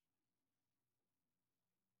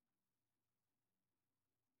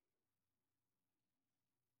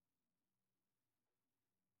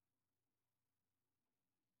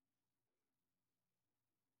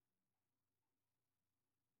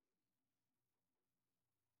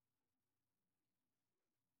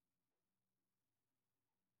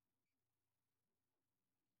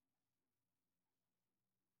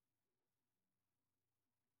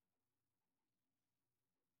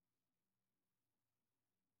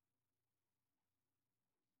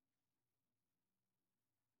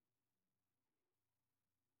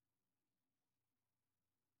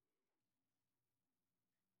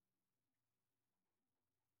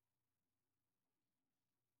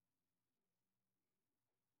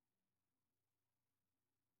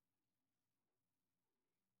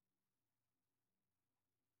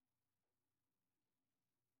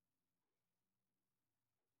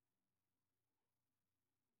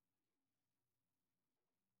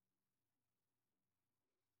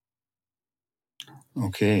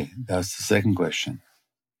 Okay, that's the second question.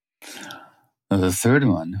 Now, the third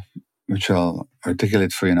one, which I'll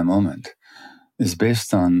articulate for you in a moment, is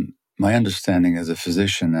based on my understanding as a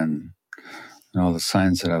physician and all the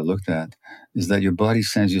science that I've looked at, is that your body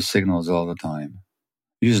sends you signals all the time.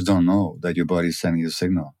 You just don't know that your body's sending you a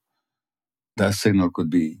signal. That signal could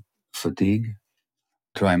be fatigue,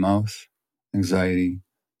 dry mouth, anxiety,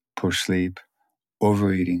 poor sleep,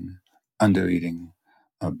 overeating, undereating,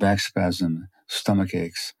 back spasm, stomach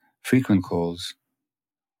aches, frequent colds,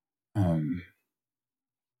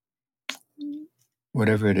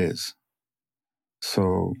 whatever it is.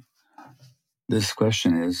 So this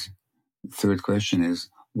question is, third question is,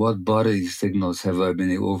 what bodily signals have I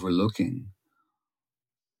been overlooking?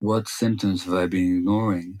 What symptoms have I been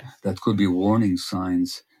ignoring that could be warning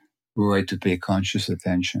signs were I to pay conscious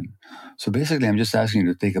attention? So basically, I'm just asking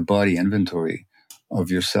you to take a body inventory of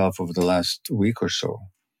yourself over the last week or so.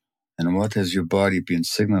 And what has your body been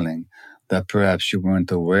signaling that perhaps you weren't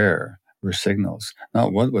aware were signals?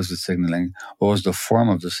 Not what was the signaling, what was the form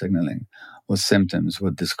of the signaling? What symptoms,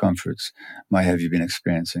 what discomforts might have you been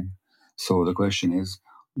experiencing? So the question is,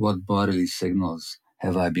 what bodily signals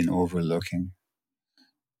have I been overlooking?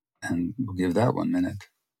 And we'll give that 1 minute.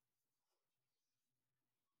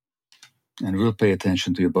 And we'll pay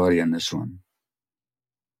attention to your body on this one.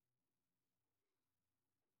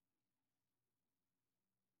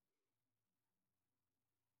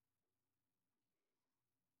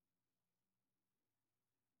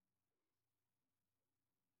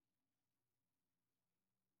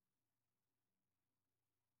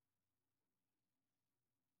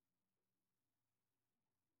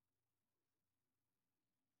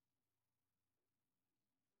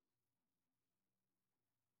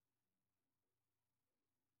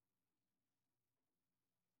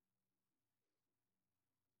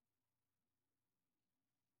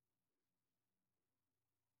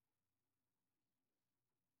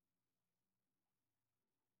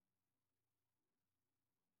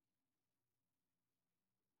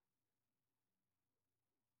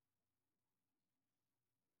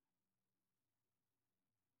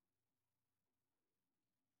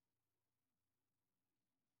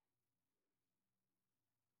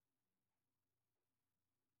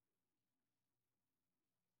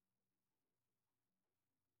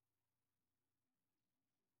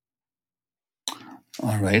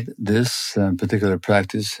 All right. This particular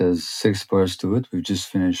practice has 6 parts to it. We've just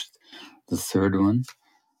finished the third one.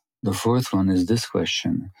 The fourth one is this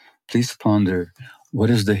question. Please ponder, what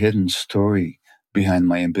is the hidden story behind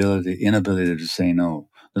my inability to say no?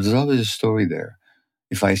 There's always a story there.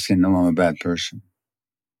 If I say no, I'm a bad person.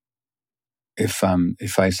 If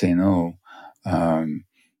I say no,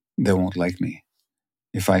 they won't like me.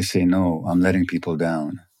 If I say no, I'm letting people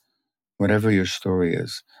down. Whatever your story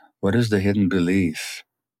is, what is the hidden belief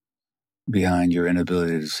behind your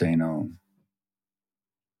inability to say no?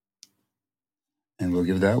 And we'll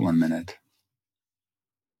give that 1 minute.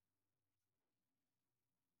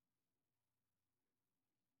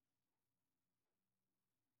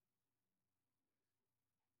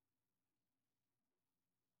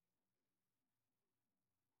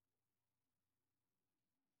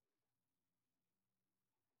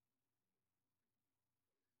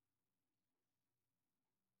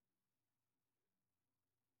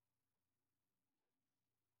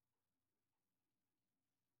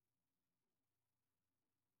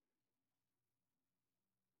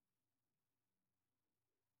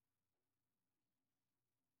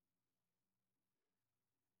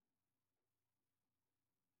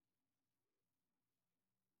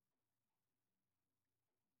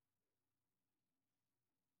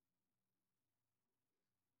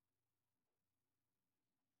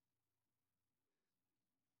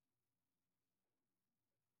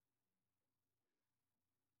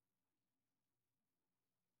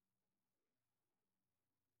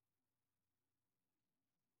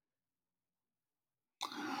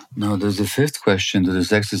 Now, there's a fifth question to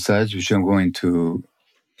this exercise, which I'm going to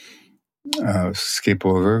skip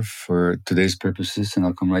over for today's purposes, and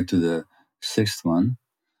I'll come right to the sixth one.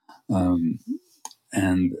 And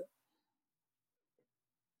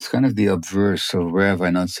it's kind of the obverse of where have I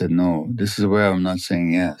not said no. This is where I'm not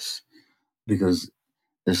saying yes, because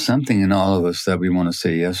there's something in all of us that we want to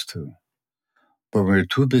say yes to, but we're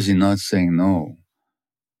too busy not saying no.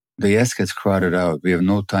 The yes gets crowded out. We have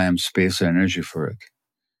no time, space, or energy for it.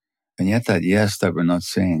 And yet that yes that we're not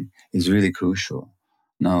saying is really crucial.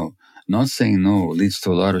 Now, not saying no leads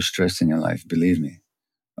to a lot of stress in your life, believe me,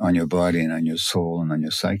 on your body and on your soul and on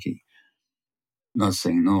your psyche. Not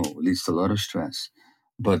saying no leads to a lot of stress.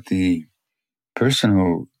 But the person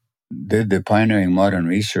who did the pioneering modern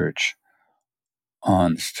research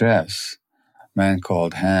on stress, a man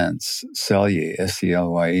called Hans Selye,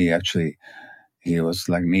 S-E-L-Y-E, actually, he was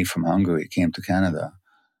like me from Hungary, came to Canada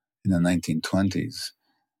in the 1920s.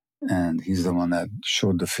 And he's the one that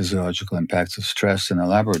showed the physiological impacts of stress in a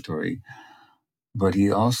laboratory. But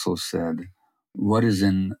he also said, what is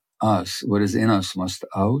in us must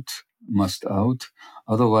out.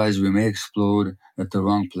 Otherwise, we may explode at the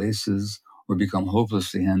wrong places or become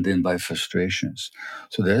hopelessly hemmed in by frustrations.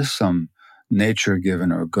 So there's some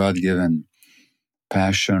nature-given or God-given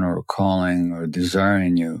passion or calling or desire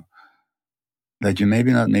in you that you may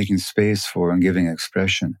be not making space for and giving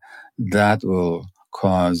expression. That will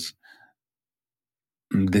cause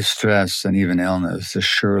distress and even illness as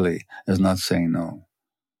surely as not saying no.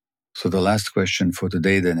 So the last question for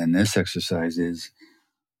today then in this exercise is,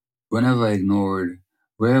 where have I ignored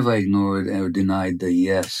or denied the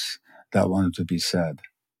yes that wanted to be said?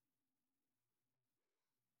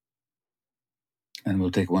 And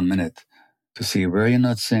we'll take 1 minute to see where you're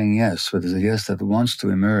not saying yes, where there's a yes that wants to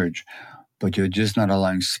emerge, but you're just not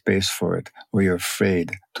allowing space for it, or you're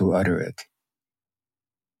afraid to utter it.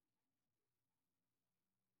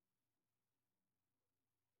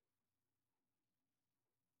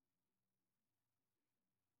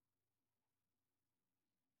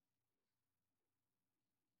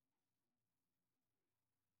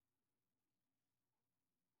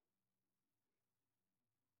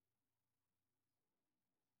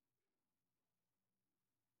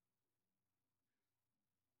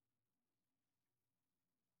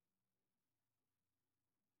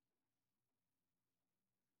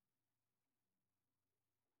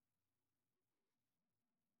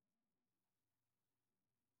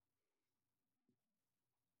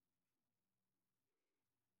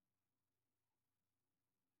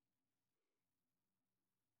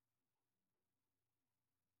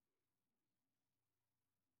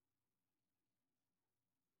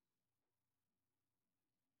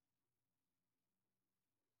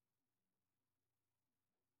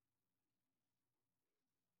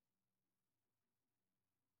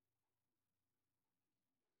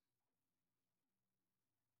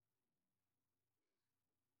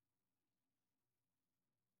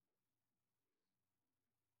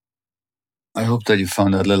 I hope that you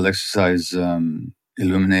found that little exercise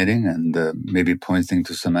illuminating and maybe pointing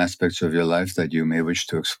to some aspects of your life that you may wish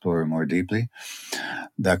to explore more deeply.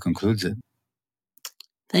 That concludes it.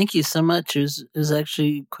 Thank you so much. It was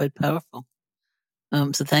actually quite powerful.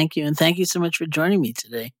 So thank you. And thank you so much for joining me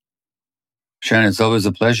today. Sharon, it's always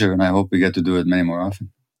a pleasure, and I hope we get to do it many more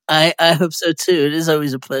often. I hope so too. It is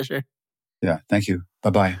always a pleasure. Yeah, thank you.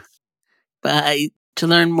 Bye-bye. Bye. To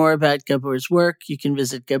learn more about Gabor's work, you can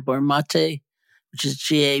visit Gabor Mate, which is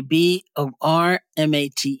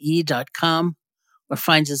GABORMATE.com, or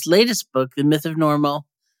find his latest book, The Myth of Normal,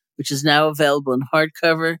 which is now available in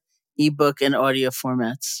hardcover, ebook, and audio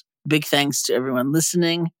formats. Big thanks to everyone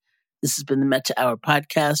listening. This has been the Metta Hour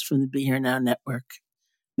podcast from the Be Here Now Network.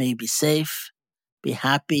 May you be safe, be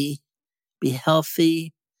happy, be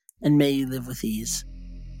healthy, and may you live with ease.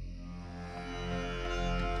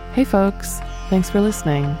 Hey folks, thanks for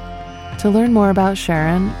listening. To learn more about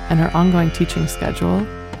Sharon and her ongoing teaching schedule,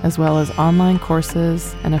 as well as online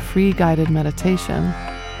courses and a free guided meditation,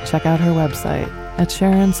 check out her website at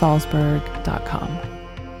SharonSalzberg.com.